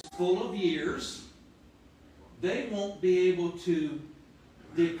 is full of years, they won't be able to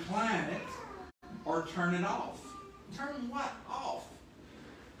decline it or turn it off. Turn what off?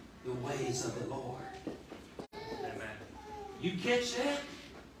 The ways of the Lord. Amen. You catch that?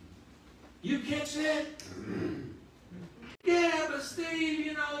 You catch that? Yeah, but Steve,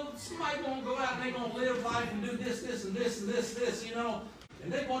 you know, somebody gonna go out and they're gonna live life and do this, this, and this, and this, you know,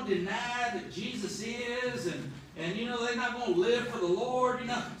 and they're gonna deny that Jesus is, and you know, they're not gonna live for the Lord, you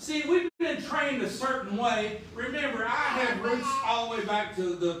know. See, we've been trained a certain way. Remember, I have roots all the way back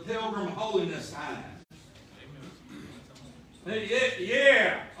to the Pilgrim Holiness time.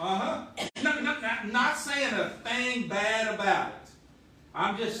 Yeah, not saying a thing bad about it.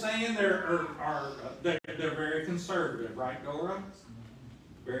 I'm just saying they're very conservative, right, Dora?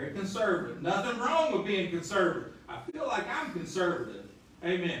 Very conservative. Nothing wrong with being conservative. I feel like I'm conservative.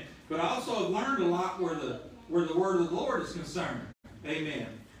 Amen. But I also have learned a lot where the word of the Lord is concerned. Amen.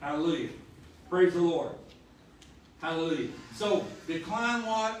 Hallelujah. Praise the Lord. Hallelujah. So, decline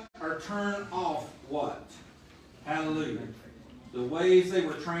what or turn off what? Hallelujah. The ways they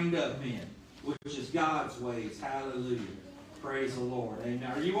were trained up in, which is God's ways. Hallelujah. Praise the Lord.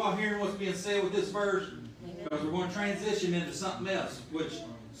 Amen. Are you all hearing what's being said with this verse? Because we're going to transition into something else which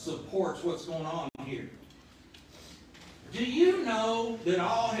supports what's going on here. Do you know that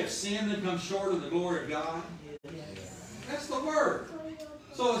all have sinned and come short of the glory of God? Yes. That's the word.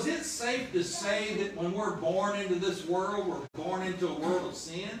 So is it safe to say that when we're born into this world, we're born into a world of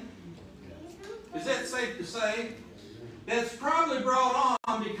sin? Is that safe to say? That's probably brought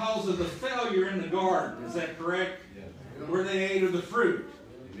on because of the failure in the garden. Is that correct? Where they ate of the fruit.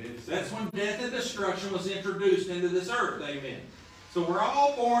 That's when death and destruction was introduced into this earth. Amen. So we're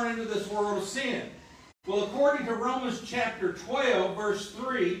all born into this world of sin. Well, according to Romans chapter 12, verse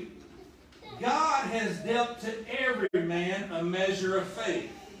 3, God has dealt to every man a measure of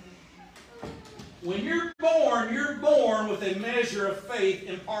faith. When you're born with a measure of faith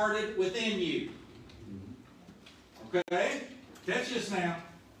imparted within you. Okay? Catch this now.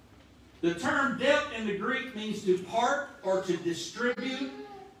 The term dealt in the Greek means to part or to distribute,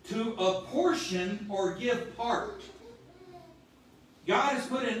 to apportion or give part. God has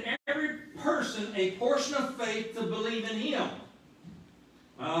put in every person a portion of faith to believe in Him.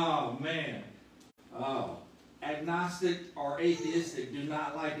 Oh, man. Oh. Agnostic or atheistic do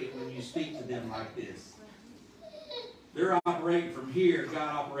not like it when you speak to them like this. They're operating from here.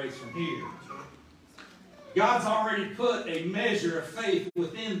 God operates from here. God's already put a measure of faith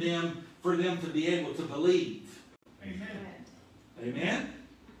within them for them to be able to believe. Amen. Amen?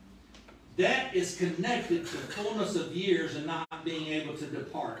 That is connected to fullness of years and not being able to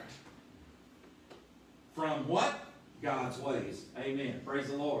depart from what? God's ways. Amen. Praise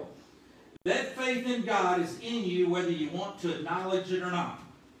the Lord. That faith in God is in you whether you want to acknowledge it or not.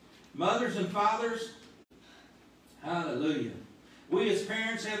 Mothers and fathers, hallelujah. We as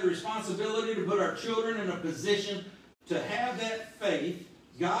parents have the responsibility to put our children in a position to have that faith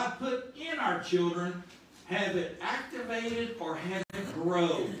God put in our children, have it activated or have it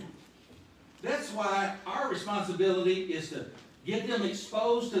grow. That's why our responsibility is to get them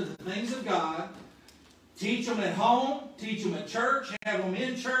exposed to the things of God, teach them at home, teach them at church, have them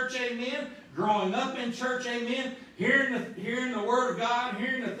in church, amen, growing up in church, amen, hearing the Word of God,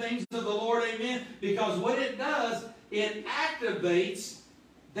 hearing the things of the Lord, amen, because what it does, it activates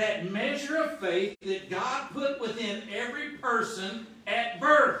that measure of faith that God put within every person at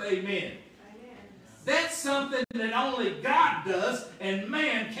birth, amen. That's something that only God does, and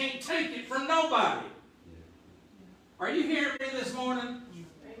man can't take it from nobody. Are you hearing me this morning?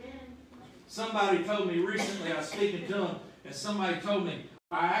 Amen. Somebody told me recently, I was speaking to them, and somebody told me,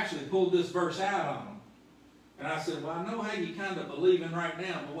 I actually pulled this verse out on them. And I said, well, I know how you kind of believe in right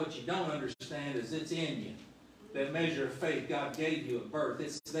now, but what you don't understand is it's in you. That measure of faith God gave you at birth,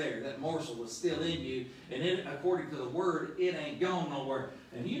 it's there. That morsel was still in you. And it, according to the Word, it ain't gone nowhere.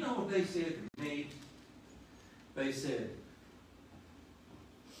 And you know what they said to me? They said,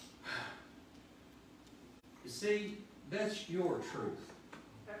 you see, that's your truth.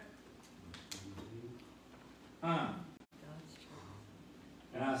 Huh?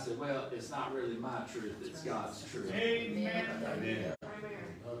 And I said, well, it's not really my truth, it's God's truth. Amen. Amen.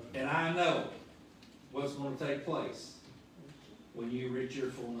 And I know what's going to take place when you reach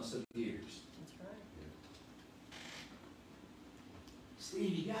your fullness of years. That's right.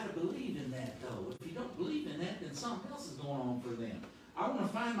 Steve, you got to believe in that, though. If you don't believe in that, then something else is going on for them. I want to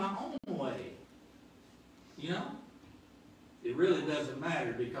find my own way. You know? It really doesn't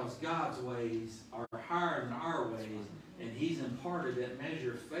matter because God's ways are higher than our ways, and He's imparted that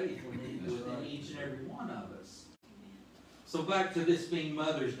measure of faith within each and every one of us. So back to this being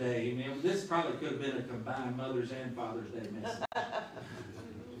Mother's Day. I mean, this probably could have been a combined Mother's and Father's Day message.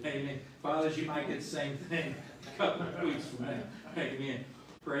 Amen. Fathers, you might get the same thing a couple of weeks from now. Amen.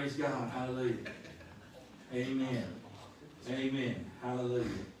 Praise God. Hallelujah. Amen. Amen. Hallelujah.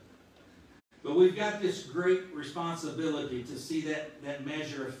 But we've got this great responsibility to see that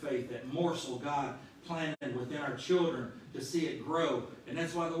measure of faith, that morsel God planted within our children, to see it grow. And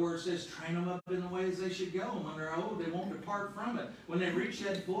that's why the Word says, train them up in the ways they should go. And when they're old, they won't depart from it. When they reach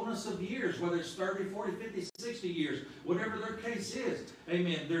that fullness of years, whether it's 30, 40, 50, 60 years, whatever their case is,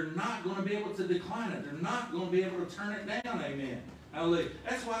 amen, they're not going to be able to decline it. They're not going to be able to turn it down, amen. Hallelujah.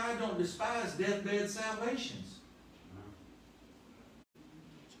 That's why I don't despise deathbed salvations.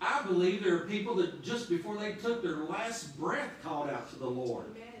 I believe there are people that just before they took their last breath called out to the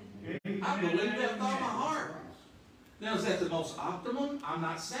Lord. Amen. I believe that with all my heart. Now, is that the most optimum? I'm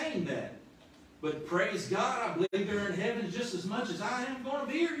not saying that. But praise God, I believe they're in heaven just as much as I am going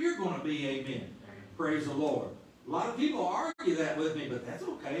to be or you're going to be. Amen. Praise the Lord. A lot of people argue that with me, but that's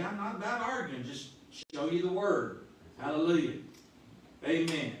okay. I'm not about arguing. Just show you the Word. Hallelujah.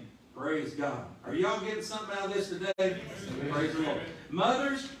 Amen. Praise God. Are y'all getting something out of this today? Yes. Praise the Lord.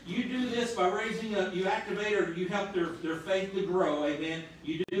 Mothers, you do this by raising up, you activate or you help their faith to grow. Amen.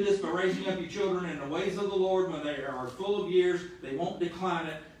 You do this by raising up your children in the ways of the Lord when they are full of years. They won't decline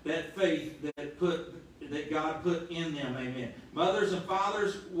it. That faith that God put in them. Amen. Mothers and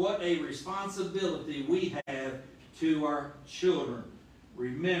fathers, what a responsibility we have to our children.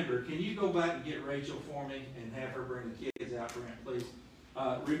 Remember, can you go back and get Rachel for me and have her bring the kids out, Brent, please?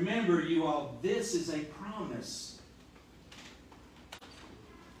 Remember, you all, this is a promise.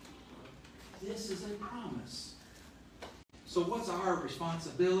 This is a promise. So what's our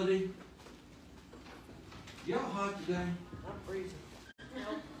responsibility? Y'all hot today? I'm freezing.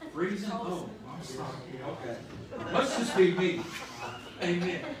 Freezing? Oh, I'm sorry. Okay. Must just be me.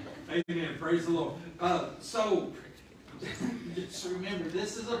 Amen. Amen. Praise the Lord. So, just remember,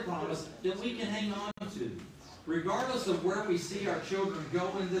 this is a promise that we can hang on to. Regardless of where we see our children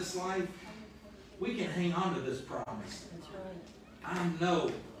go in this life, we can hang on to this promise. I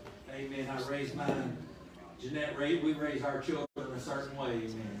know, amen, I raised mine. Jeanette, we raise our children a certain way,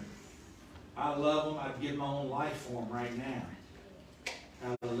 amen. I love them. I'd give my own life for them right now.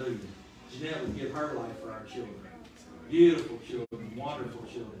 Hallelujah. Jeanette would give her life for our children. Beautiful children, wonderful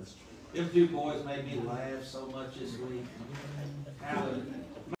children. Them two boys made me laugh so much this week. Hallelujah.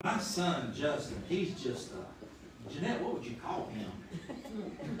 My son, Justin, he's just Jeanette, what would you call him?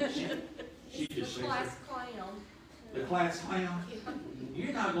 She just The class clown. The class clown?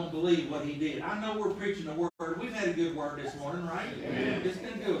 You're not going to believe what he did. I know we're preaching the Word. We've had a good word this morning, right? Amen. It's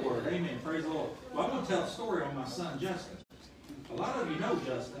been a good word. Amen. Praise the Lord. Well, I'm going to tell a story on my son, Justin. A lot of you know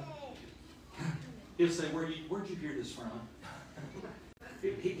Justin. He'll say, where'd you hear this from?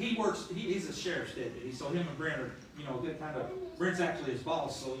 He works, he's a sheriff's deputy, so him and Brent are, they kind of, Brent's actually his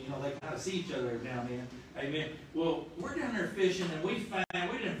boss, so, they kind of see each other every now and then. Amen. Well, we're down there fishing, and we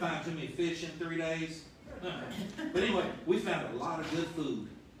didn't find too many fish in 3 days. But anyway, we found a lot of good food.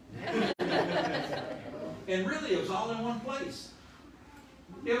 And really, it was all in one place.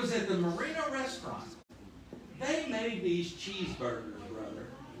 It was at the Marina restaurant. They made these cheeseburgers, brother.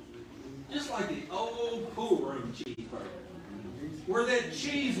 Just like the old pool room cheeseburger. Where that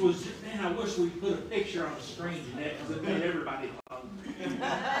cheese was just, man, I wish we put a picture on the screen, Jeanette, because it made everybody hungry.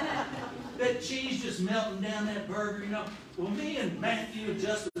 That cheese just melting down that burger, Well, me and Matthew and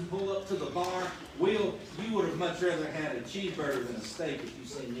Justin pull up to the bar. You would have much rather had a cheeseburger than a steak if you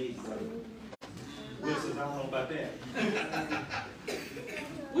seen these, brother. Listen, I don't know about that.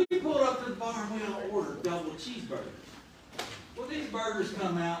 We pulled up to the bar and we all ordered double cheeseburgers. Well, these burgers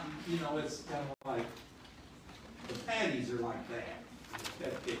come out and, it's kind of like, the patties are like that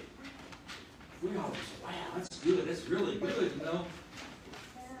thick. We all just, wow, that's good. That's really good,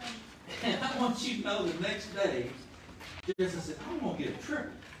 And I want you to know the next day, Justin said, I'm going to get a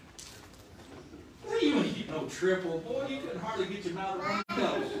triple. I said, you ain't get no triple, boy. You couldn't hardly get your mouth around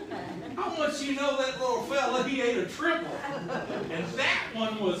those. I want you to know that little fella, he ate a triple. And that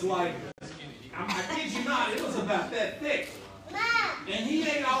one was like, I kid you not, it was about that thick. And he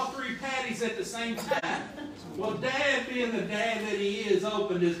ate all 3 patties at the same time. Well, Dad, being the dad that he is,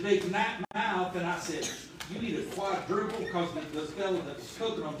 opened his big mouth, and I said, you need a quadruple, because the fellow that was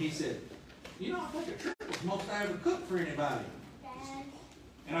cooking them, he said, I think a triple is the most I ever cooked for anybody.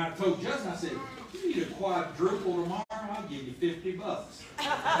 And I told Justin, I said, you need a quadruple tomorrow, I'll give you $50.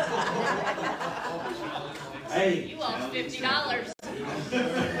 Hey. You lost $50.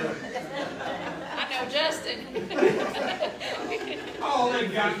 I know Justin. Oh, they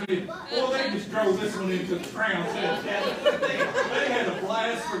got me. Well, they just drove this one into the ground. They had a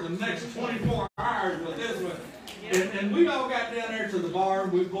blast for the next 24 hours with this one. And we all got down there to the bar,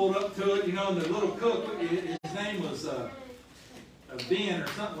 and we pulled up to it, you know, and the little cook, his name was Ben or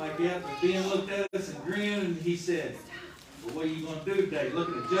something like that. But Ben looked at us and grinned, and he said, well, what are you going to do today?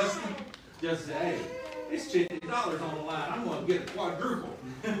 Looking at Justin. Justin said, hey, it's $50 on the line. I'm going to get a quadruple.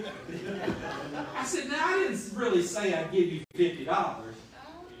 I said, now, I didn't really say I'd give you $50.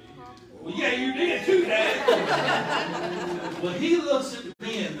 Well, yeah, you did too, Dad. Well, he looks at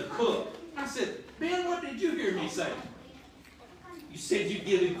Ben, the cook. I said, Ben, what did you hear me say? You said you'd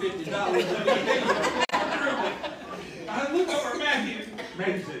give him $50. I looked over at Matthew.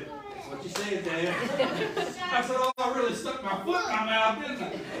 Matthew said, that's what you said, Dad. I said, oh, I really stuck my foot in my mouth, didn't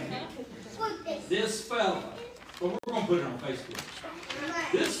I? This fella, well, we're going to put it on Facebook.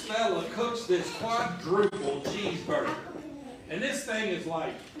 This fella cooks this quadruple cheeseburger. And this thing is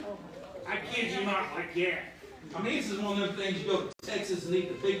like, I kid you not, like that. I mean, this is one of them things you go to Texas and eat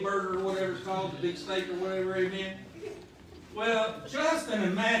the big burger or whatever it's called, the big steak or whatever, amen? Well, Justin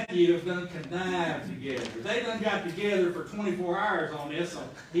and Matthew have done connived together. They done got together for 24 hours on this, so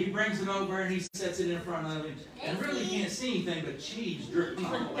he brings it over and he sets it in front of him. And really you can't see anything but cheese dripping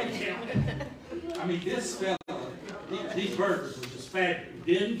all the way down. I mean, this fella, these burgers were just fabulous.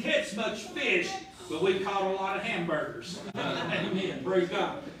 Didn't catch much fish, but we caught a lot of hamburgers. Amen, praise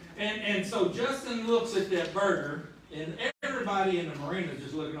God. And so Justin looks at that burger, and everybody in the marina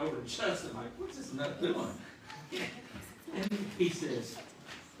just looking over at Justin like, what's this nut doing? And he says,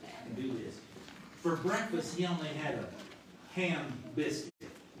 do this. For breakfast, he only had a ham biscuit.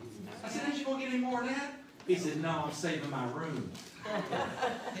 I said, ain't you going to get any more of that? He said, no, I'm saving my room.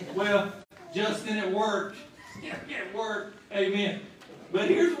 Well, Justin, it worked. It worked. Amen. But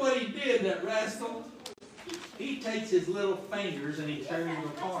here's what he did, that rascal. He takes his little fingers and he tears them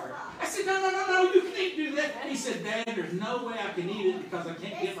apart. I said, no, you can't do that. He said, Dad, there's no way I can eat it because I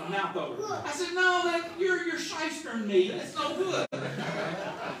can't get my mouth over it. I said, no, you're shystering me. That's no good.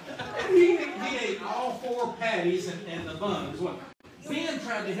 And he ate all 4 patties and the bun as well. Ben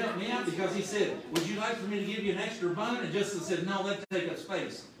tried to help me out because he said, would you like for me to give you an extra bun? And Justin said, no, let's take up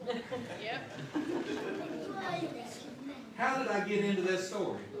space. Yep. How did I get into that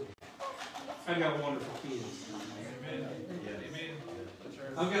story? I got wonderful kids. Amen.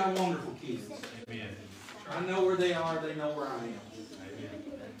 I've got wonderful kids. Amen. I know where they are. They know where I am. Amen.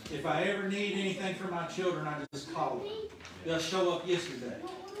 If I ever need anything from my children, I just call them. They'll show up yesterday.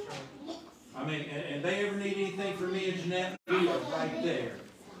 I mean, and they ever need anything from me and Jeanette, we are right there.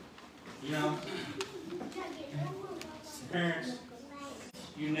 You know? Parents,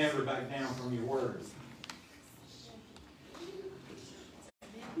 you never back down from your word.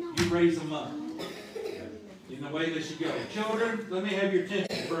 You raise them up in the way they should go. Children, let me have your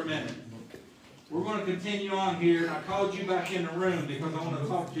attention for a minute. We're going to continue on here, and I called you back in the room because I want to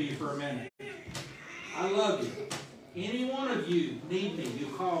talk to you for a minute. I love you. Any one of you need me, you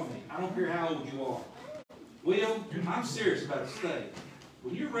call me. I don't care how old you are. Will, I'm serious about steak.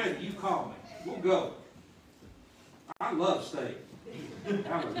 When you're ready, you call me. We'll go. I love steak.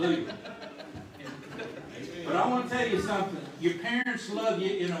 Hallelujah. But I want to tell you something. Your parents love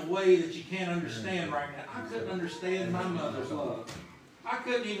you in a way that you can't understand right now. I couldn't understand my mother's love. I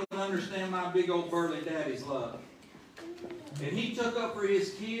couldn't even understand my big old burly daddy's love. And he took up for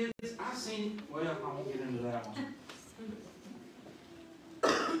his kids. I seen, well, I won't get into that one.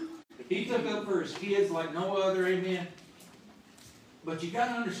 He took up for his kids like no other, amen. But you got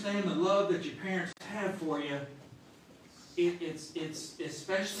to understand the love that your parents have for you. It's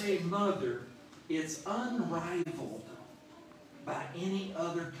especially a mother. It's unrivaled by any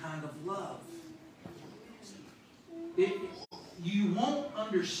other kind of love. You won't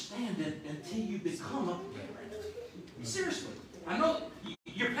understand it until you become a parent. Seriously. I know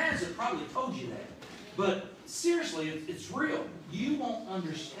your parents have probably told you that. But seriously, it's real. You won't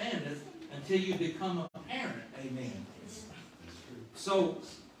understand it until you become a parent. Amen. So,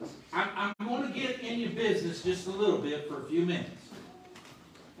 I'm going to get in your business just a little bit for a few minutes.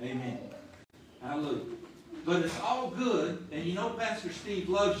 Amen. Hallelujah. But it's all good, and you know Pastor Steve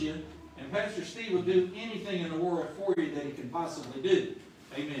loves you, and Pastor Steve will do anything in the world for you that he can possibly do.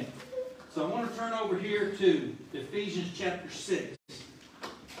 Amen. So I want to turn over here to Ephesians chapter 6.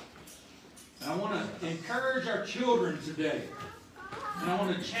 And I want to encourage our children today. And I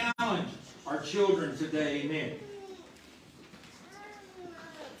want to challenge our children today. Amen.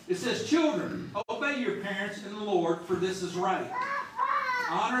 It says, children, obey your parents in the Lord, for this is right.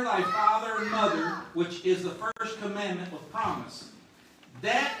 Honor thy father and mother, which is the first commandment with promise,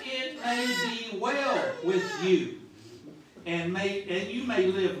 that it may be well with you, and you may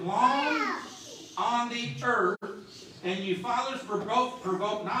live long on the earth. And you fathers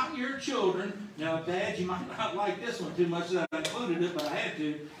provoke not your children. Now, Dad, you might not like this one too much that I included it, but I had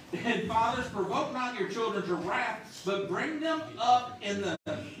to. And fathers, provoke not your children to wrath, but bring them up in the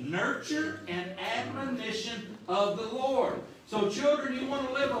nurture and admonition of the Lord. So children, you want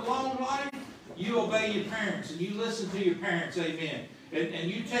to live a long life? You obey your parents and you listen to your parents, amen. And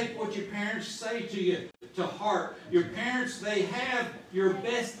you take what your parents say to you to heart. Your parents, they have your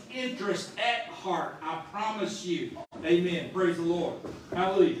best interest at heart. I promise you. Amen. Praise the Lord.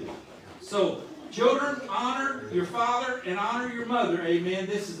 Hallelujah. So, children, honor your father and honor your mother. Amen.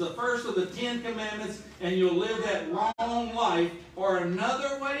 This is the first of the 10 commandments, and you'll live that long life. Or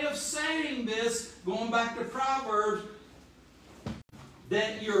another way of saying this, going back to Proverbs,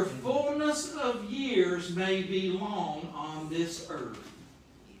 that your fullness of years may be long on this earth.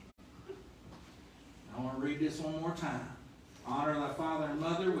 I want to read this one more time. Honor thy father and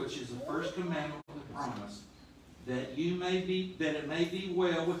mother, which is the first commandment with the promise, that it may be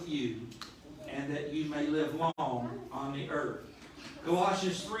well with you, and that you may live long on the earth.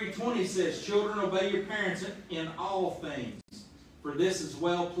 Colossians 3:20 says, children, obey your parents in all things, for this is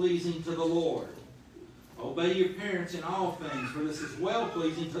well-pleasing to the Lord. Obey your parents in all things, for this is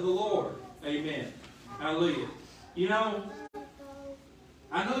well-pleasing to the Lord. Amen. Hallelujah. You know,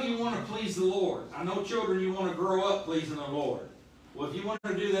 I know you want to please the Lord. I know, children, you want to grow up pleasing the Lord. Well, if you want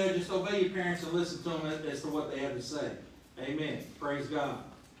to do that, just obey your parents and listen to them as to what they have to say. Amen. Praise God.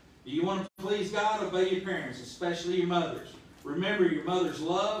 Do you want to please God? Obey your parents, especially your mothers. Remember, your mother's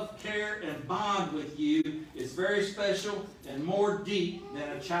love, care, and bond with you is very special and more deep than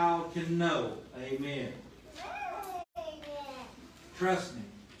a child can know. Amen. Trust me,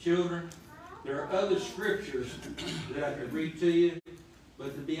 children, there are other scriptures that I could read to you,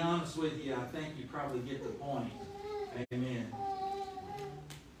 but to be honest with you, I think you probably get the point. Amen.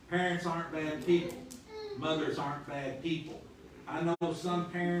 Parents aren't bad people. Mothers aren't bad people. I know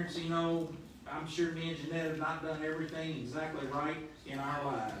some parents, you know, I'm sure me and Jeanette have not done everything exactly right in our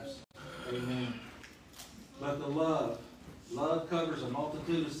lives. Amen. But the love covers a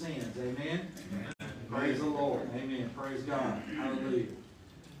multitude of sins. Amen? Amen. Praise the Lord. Amen. Praise God. Hallelujah.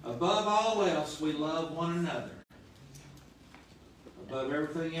 Above all else, we love one another. Above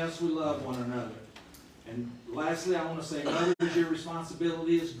everything else, we love one another. And lastly, I want to say, mothers, your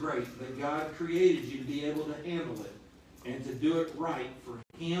responsibility is great. That God created you to be able to handle it and to do it right for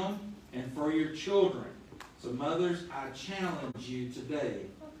Him and for your children. So mothers, I challenge you today,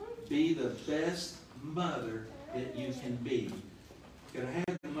 be the best mother that you can be. Could I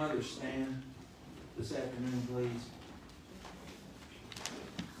have the mothers stand this afternoon, please?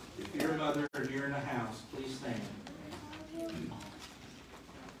 If you're a mother and you're in a house, please stand.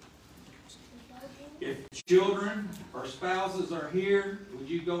 If children or spouses are here, would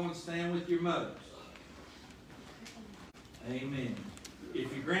you go and stand with your mothers? Amen.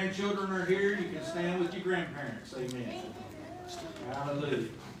 If your grandchildren are here, you can stand with your grandparents. Amen. Hallelujah.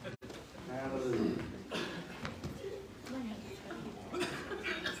 Hallelujah.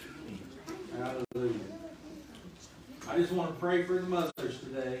 Hallelujah. I just want to pray for the mothers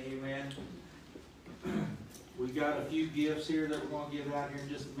today. Amen. We've got a few gifts here that we're going to give out here in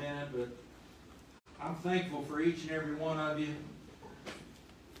just a minute, but I'm thankful for each and every one of you.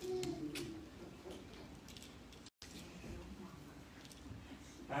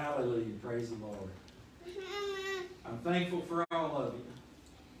 Hallelujah. Praise the Lord. I'm thankful for all of you.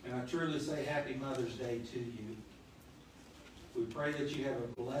 And I truly say Happy Mother's Day to you. We pray that you have a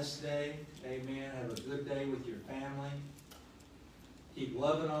blessed day. Amen. Have a good day with your family. Keep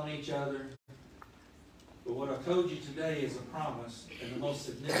loving on each other. But what I've told you today is a promise. And the most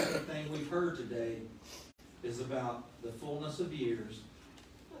significant thing we've heard today is about the fullness of years.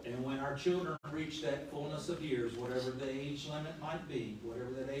 And when our children reach that fullness of years, whatever the age limit might be,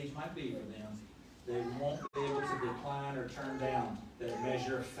 whatever that age might be for them, they won't be able to decline or turn down that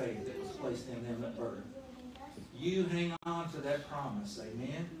measure of faith that was placed in them at birth. You hang on to that promise.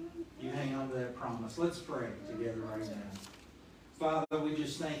 Amen? You hang on to that promise. Let's pray together right now. Father, we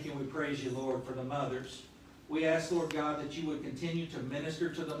just thank you and we praise you, Lord, for the mothers. We ask, Lord God, that you would continue to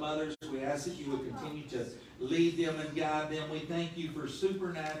minister to the mothers. We ask that you would continue to lead them and guide them. We thank you for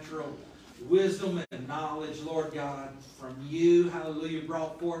supernatural wisdom and knowledge, Lord God, from you, hallelujah,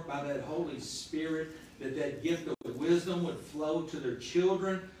 brought forth by that Holy Spirit, that gift of wisdom would flow to their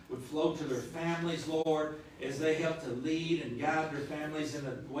children. would flow to their families, Lord, as they help to lead and guide their families in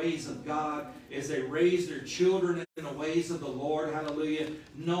the ways of God, as they raise their children in the ways of the Lord, hallelujah,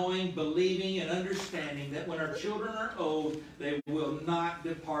 knowing, believing, and understanding that when our children are old, they will not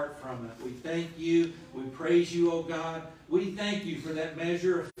depart from it. We thank you. We praise you, oh God. We thank you for that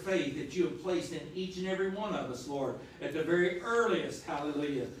measure of faith that you have placed in each and every one of us, Lord, at the very earliest,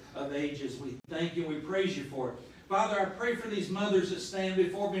 hallelujah, of ages. We thank you and we praise you for it. Father, I pray for these mothers that stand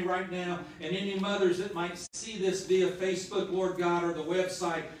before me right now, and any mothers that might see this via Facebook, Lord God, or the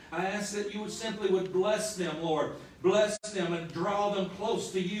website. I ask that you would simply bless them, Lord. Bless them and draw them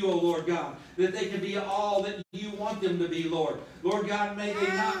close to you, O Lord God, that they can be all that you want them to be, Lord. Lord God, may they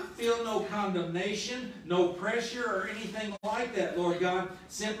not feel no condemnation, no pressure, or anything like that, Lord God.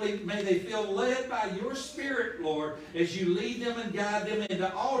 Simply may they feel led by your Spirit, Lord, as you lead them and guide them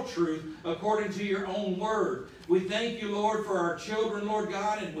into all truth according to your own word. We thank you, Lord, for our children, Lord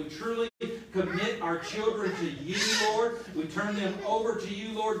God, and we truly commit our children to you, Lord. We turn them over to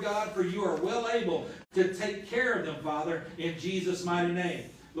you, Lord God, for you are well able to take care of them, Father, in Jesus' mighty name.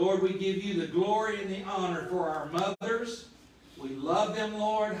 Lord, we give you the glory and the honor for our mothers. We love them,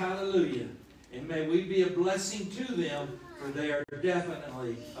 Lord. Hallelujah. And may we be a blessing to them, for they are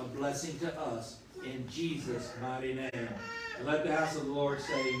definitely a blessing to us, in Jesus' mighty name. And let the house of the Lord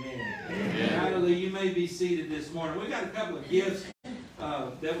say amen. Amen. Hallelujah. You may be seated this morning. We've got a couple of gifts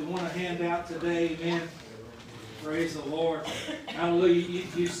that we want to hand out today. Amen. Praise the Lord. Hallelujah.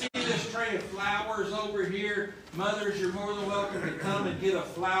 You see this tray of flowers over here? Mothers, you're more than welcome to come and get a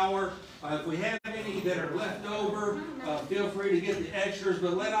flower. If we have any that are left over, feel free to get the extras,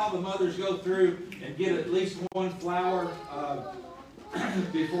 but let all the mothers go through and get at least one flower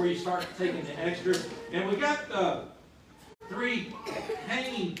before you start taking the extras. And we got 3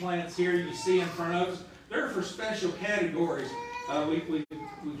 hanging plants here you see in front of us. They're for special categories. We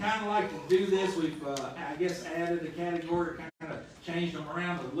kind of like to do this. We've, I guess, added a category, kind of changed them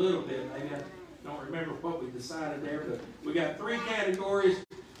around a little bit. Maybe I don't remember what we decided there, but we got 3 categories.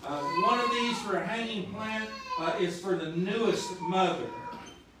 One of these for a hanging plant is for the newest mother.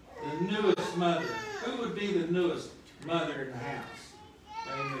 The newest mother. Who would be the newest mother in the house?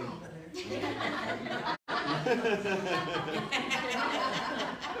 Amen.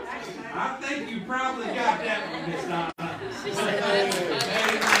 I think you probably got that one, Miss Donna.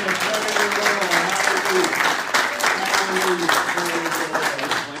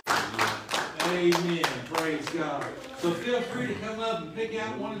 Amen. Praise God. So feel free to come up and pick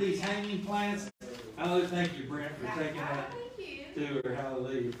out one of these hanging plants. Hallelujah. Thank you, Brent, for taking that to her.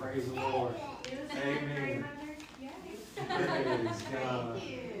 Hallelujah. Praise the Lord. Amen. Praise God.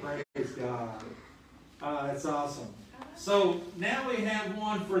 Praise God. That's awesome. So now we have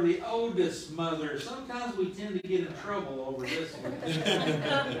one for the oldest mother. Sometimes we tend to get in trouble over this one.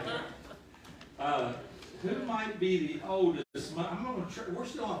 Who might be the oldest mother? We're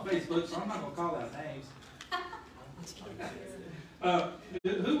still on Facebook, so I'm not going to call out names.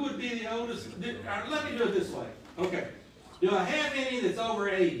 Who would be the oldest? Let me do it this way. Okay. Do I have any that's over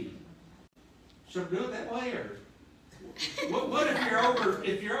 80? Should I do it that way, or what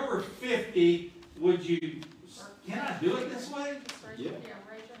if you're over 50? Would you? Can I do it this way? Yeah.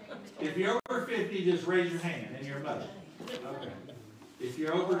 If you're over 50, just raise your hand and you're a mother. Okay. If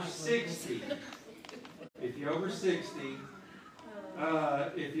you're over 60, if you're over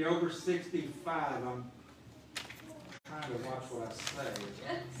 65, I'm trying to watch what I say.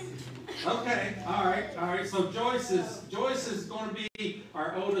 Okay, all right. So Joyce is going to be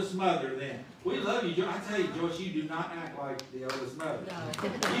our oldest mother then. We love you, Joyce. I tell you, Joyce, you do not act like the oldest mother. No.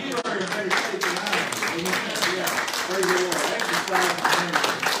 You are in better shape than I am. Yeah. Praise the Lord. Exercise the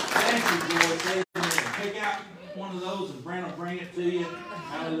memory. Thank you, Joyce. Amen. Pick out one of those and Brent will bring it to you.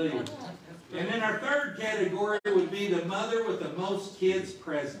 Hallelujah. And then our third category would be the mother with the most kids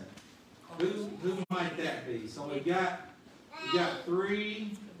present. Who might that be? So we got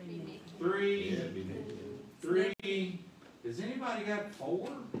 3. Has anybody got 4?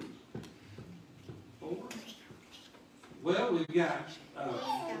 4? Well, we've got.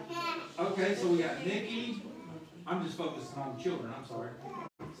 Okay, so we got Nikki. I'm just focusing on children. I'm sorry.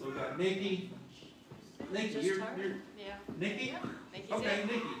 So we got Nikki. Nikki, you're Yeah. Nikki. Nikki's Okay, in.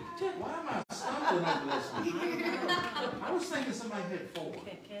 Nikki. Why am I stumbling over this one? I was thinking somebody had 4.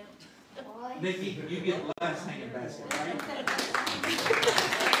 Can't count. Nikki, you get the last hanging basket, right?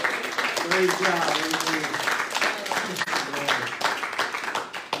 Praise God.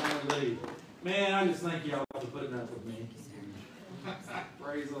 Hallelujah. Man, I just thank y'all for putting up with me.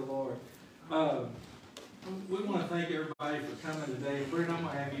 Praise the Lord. we want to thank everybody for coming today. Brent, I'm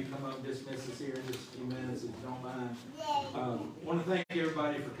going to have you come up and dismiss us here in just a few minutes if you don't mind. I want to thank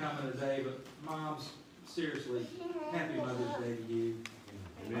everybody for coming today, but moms, seriously, happy Mother's Day to you.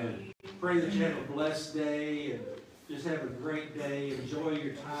 Amen. Pray that you have a blessed day and just have a great day. Enjoy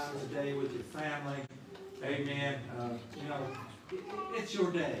your time today with your family. Amen. You know, it's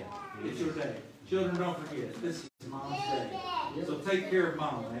your day. It's your day. Children, don't forget, this is Mom's Day. So take care of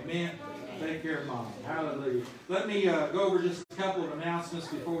Mom. Amen. Take care of Mom. Hallelujah. Let me go over just a couple of announcements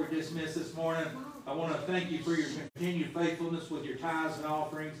before we dismiss this morning. I want to thank you for your continued faithfulness with your tithes and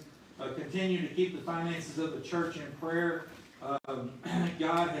offerings. Continue to keep the finances of the church in prayer.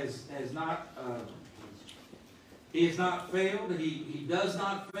 God has not He has not failed. He does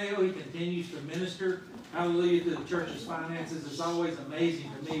not fail. He continues to minister. Hallelujah to the church's finances. It's always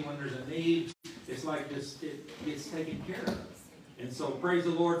amazing to me when there's a need. It's like this, it gets taken care of. And so praise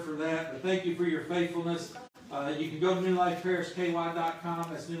the Lord for that. But thank you for your faithfulness. You can go to newlifeparisky.com.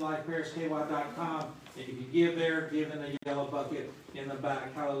 That's newlifeparisky.com. And you can give there, give in the yellow bucket in the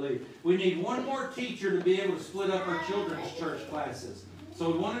back. Hallelujah. We need one more teacher to be able to split up our children's church classes.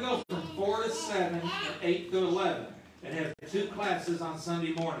 So we want to go from 4 to 7 and 8 to 11 and have 2 classes on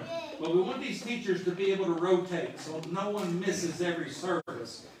Sunday morning. But we want these teachers to be able to rotate so no one misses every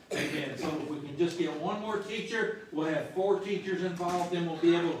service. Amen. So if we can just get one more teacher, we'll have 4 teachers involved, then we'll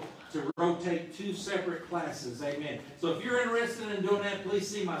be able to rotate 2 separate classes. Amen. So if you're interested in doing that, please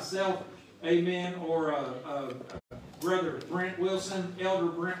see myself, amen, or Brother Brent Wilson, Elder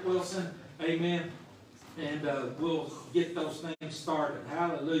Brent Wilson, amen, and we'll get those things started.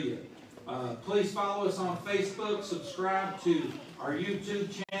 Hallelujah. Please follow us on Facebook, subscribe to our YouTube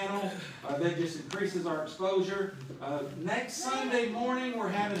channel. That just increases our exposure. Next Sunday morning, we're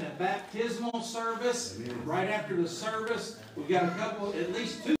having a baptismal service. Right after the service, we've got a couple, at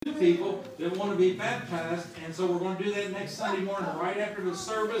least 2 people that want to be baptized, and so we're going to do that next Sunday morning right after the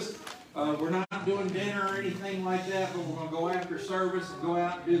service. We're not doing dinner or anything like that, but we're going to go after service and go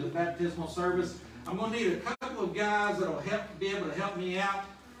out and do the baptismal service. I'm going to need a couple of guys that will be able to help me out.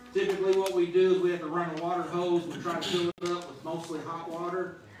 Typically what we do is we have to run a water hose. We try to fill it up with mostly hot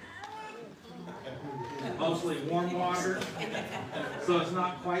water, mostly warm water, so it's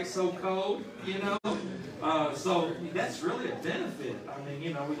not quite so cold, you know. So that's really a benefit. I mean,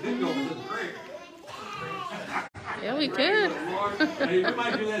 you know, we could go to the creek. Yeah, we could. We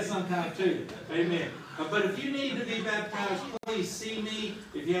might do that sometime too. Amen. But if you need to be baptized, please see me.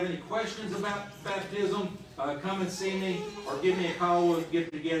 If you have any questions about baptism, come and see me or give me a call. We'll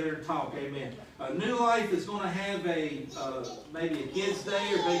get together and talk. Amen. New Life is going to have a maybe a kids'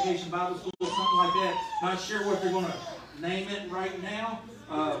 day or vacation Bible school or something like that. Not sure what they're going to name it right now,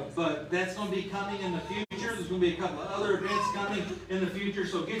 but that's going to be coming in the future. There's going to be a couple of other events coming in the future,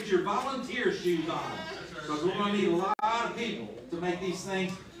 so get your volunteer shoes on, because we're going to need a lot of people to make these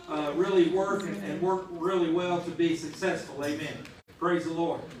things really work and work really well to be successful. Amen. Praise the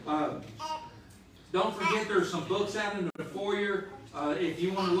Lord. Don't forget there's some books out in the foyer. If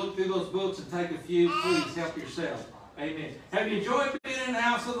you want to look through those books and take a few, please help yourself. Amen. Have you enjoyed being in the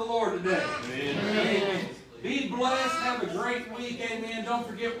house of the Lord today? Amen. Amen. Be blessed. Have a great week. Amen. Don't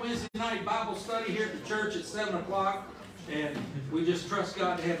forget Wednesday night Bible study here at the church at 7 o'clock. And we just trust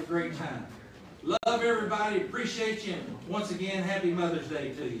God to have a great time. Love everybody. Appreciate you. And once again, happy Mother's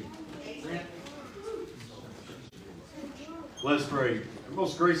Day to you. Brent? Let's pray.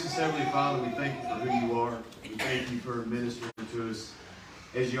 Most gracious Heavenly Father, we thank you for who you are. We thank you for ministering to us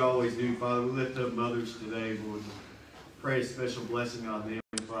as you always do, Father. We lift up mothers today, Lord. Pray a special blessing on them,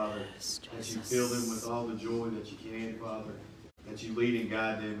 Father, that you fill them with all the joy that you can, Father, that you lead and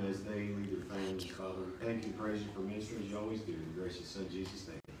guide them as they lead their families, Father. We thank you and praise you for ministry as you always do. In gracious Son, Jesus'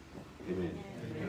 name.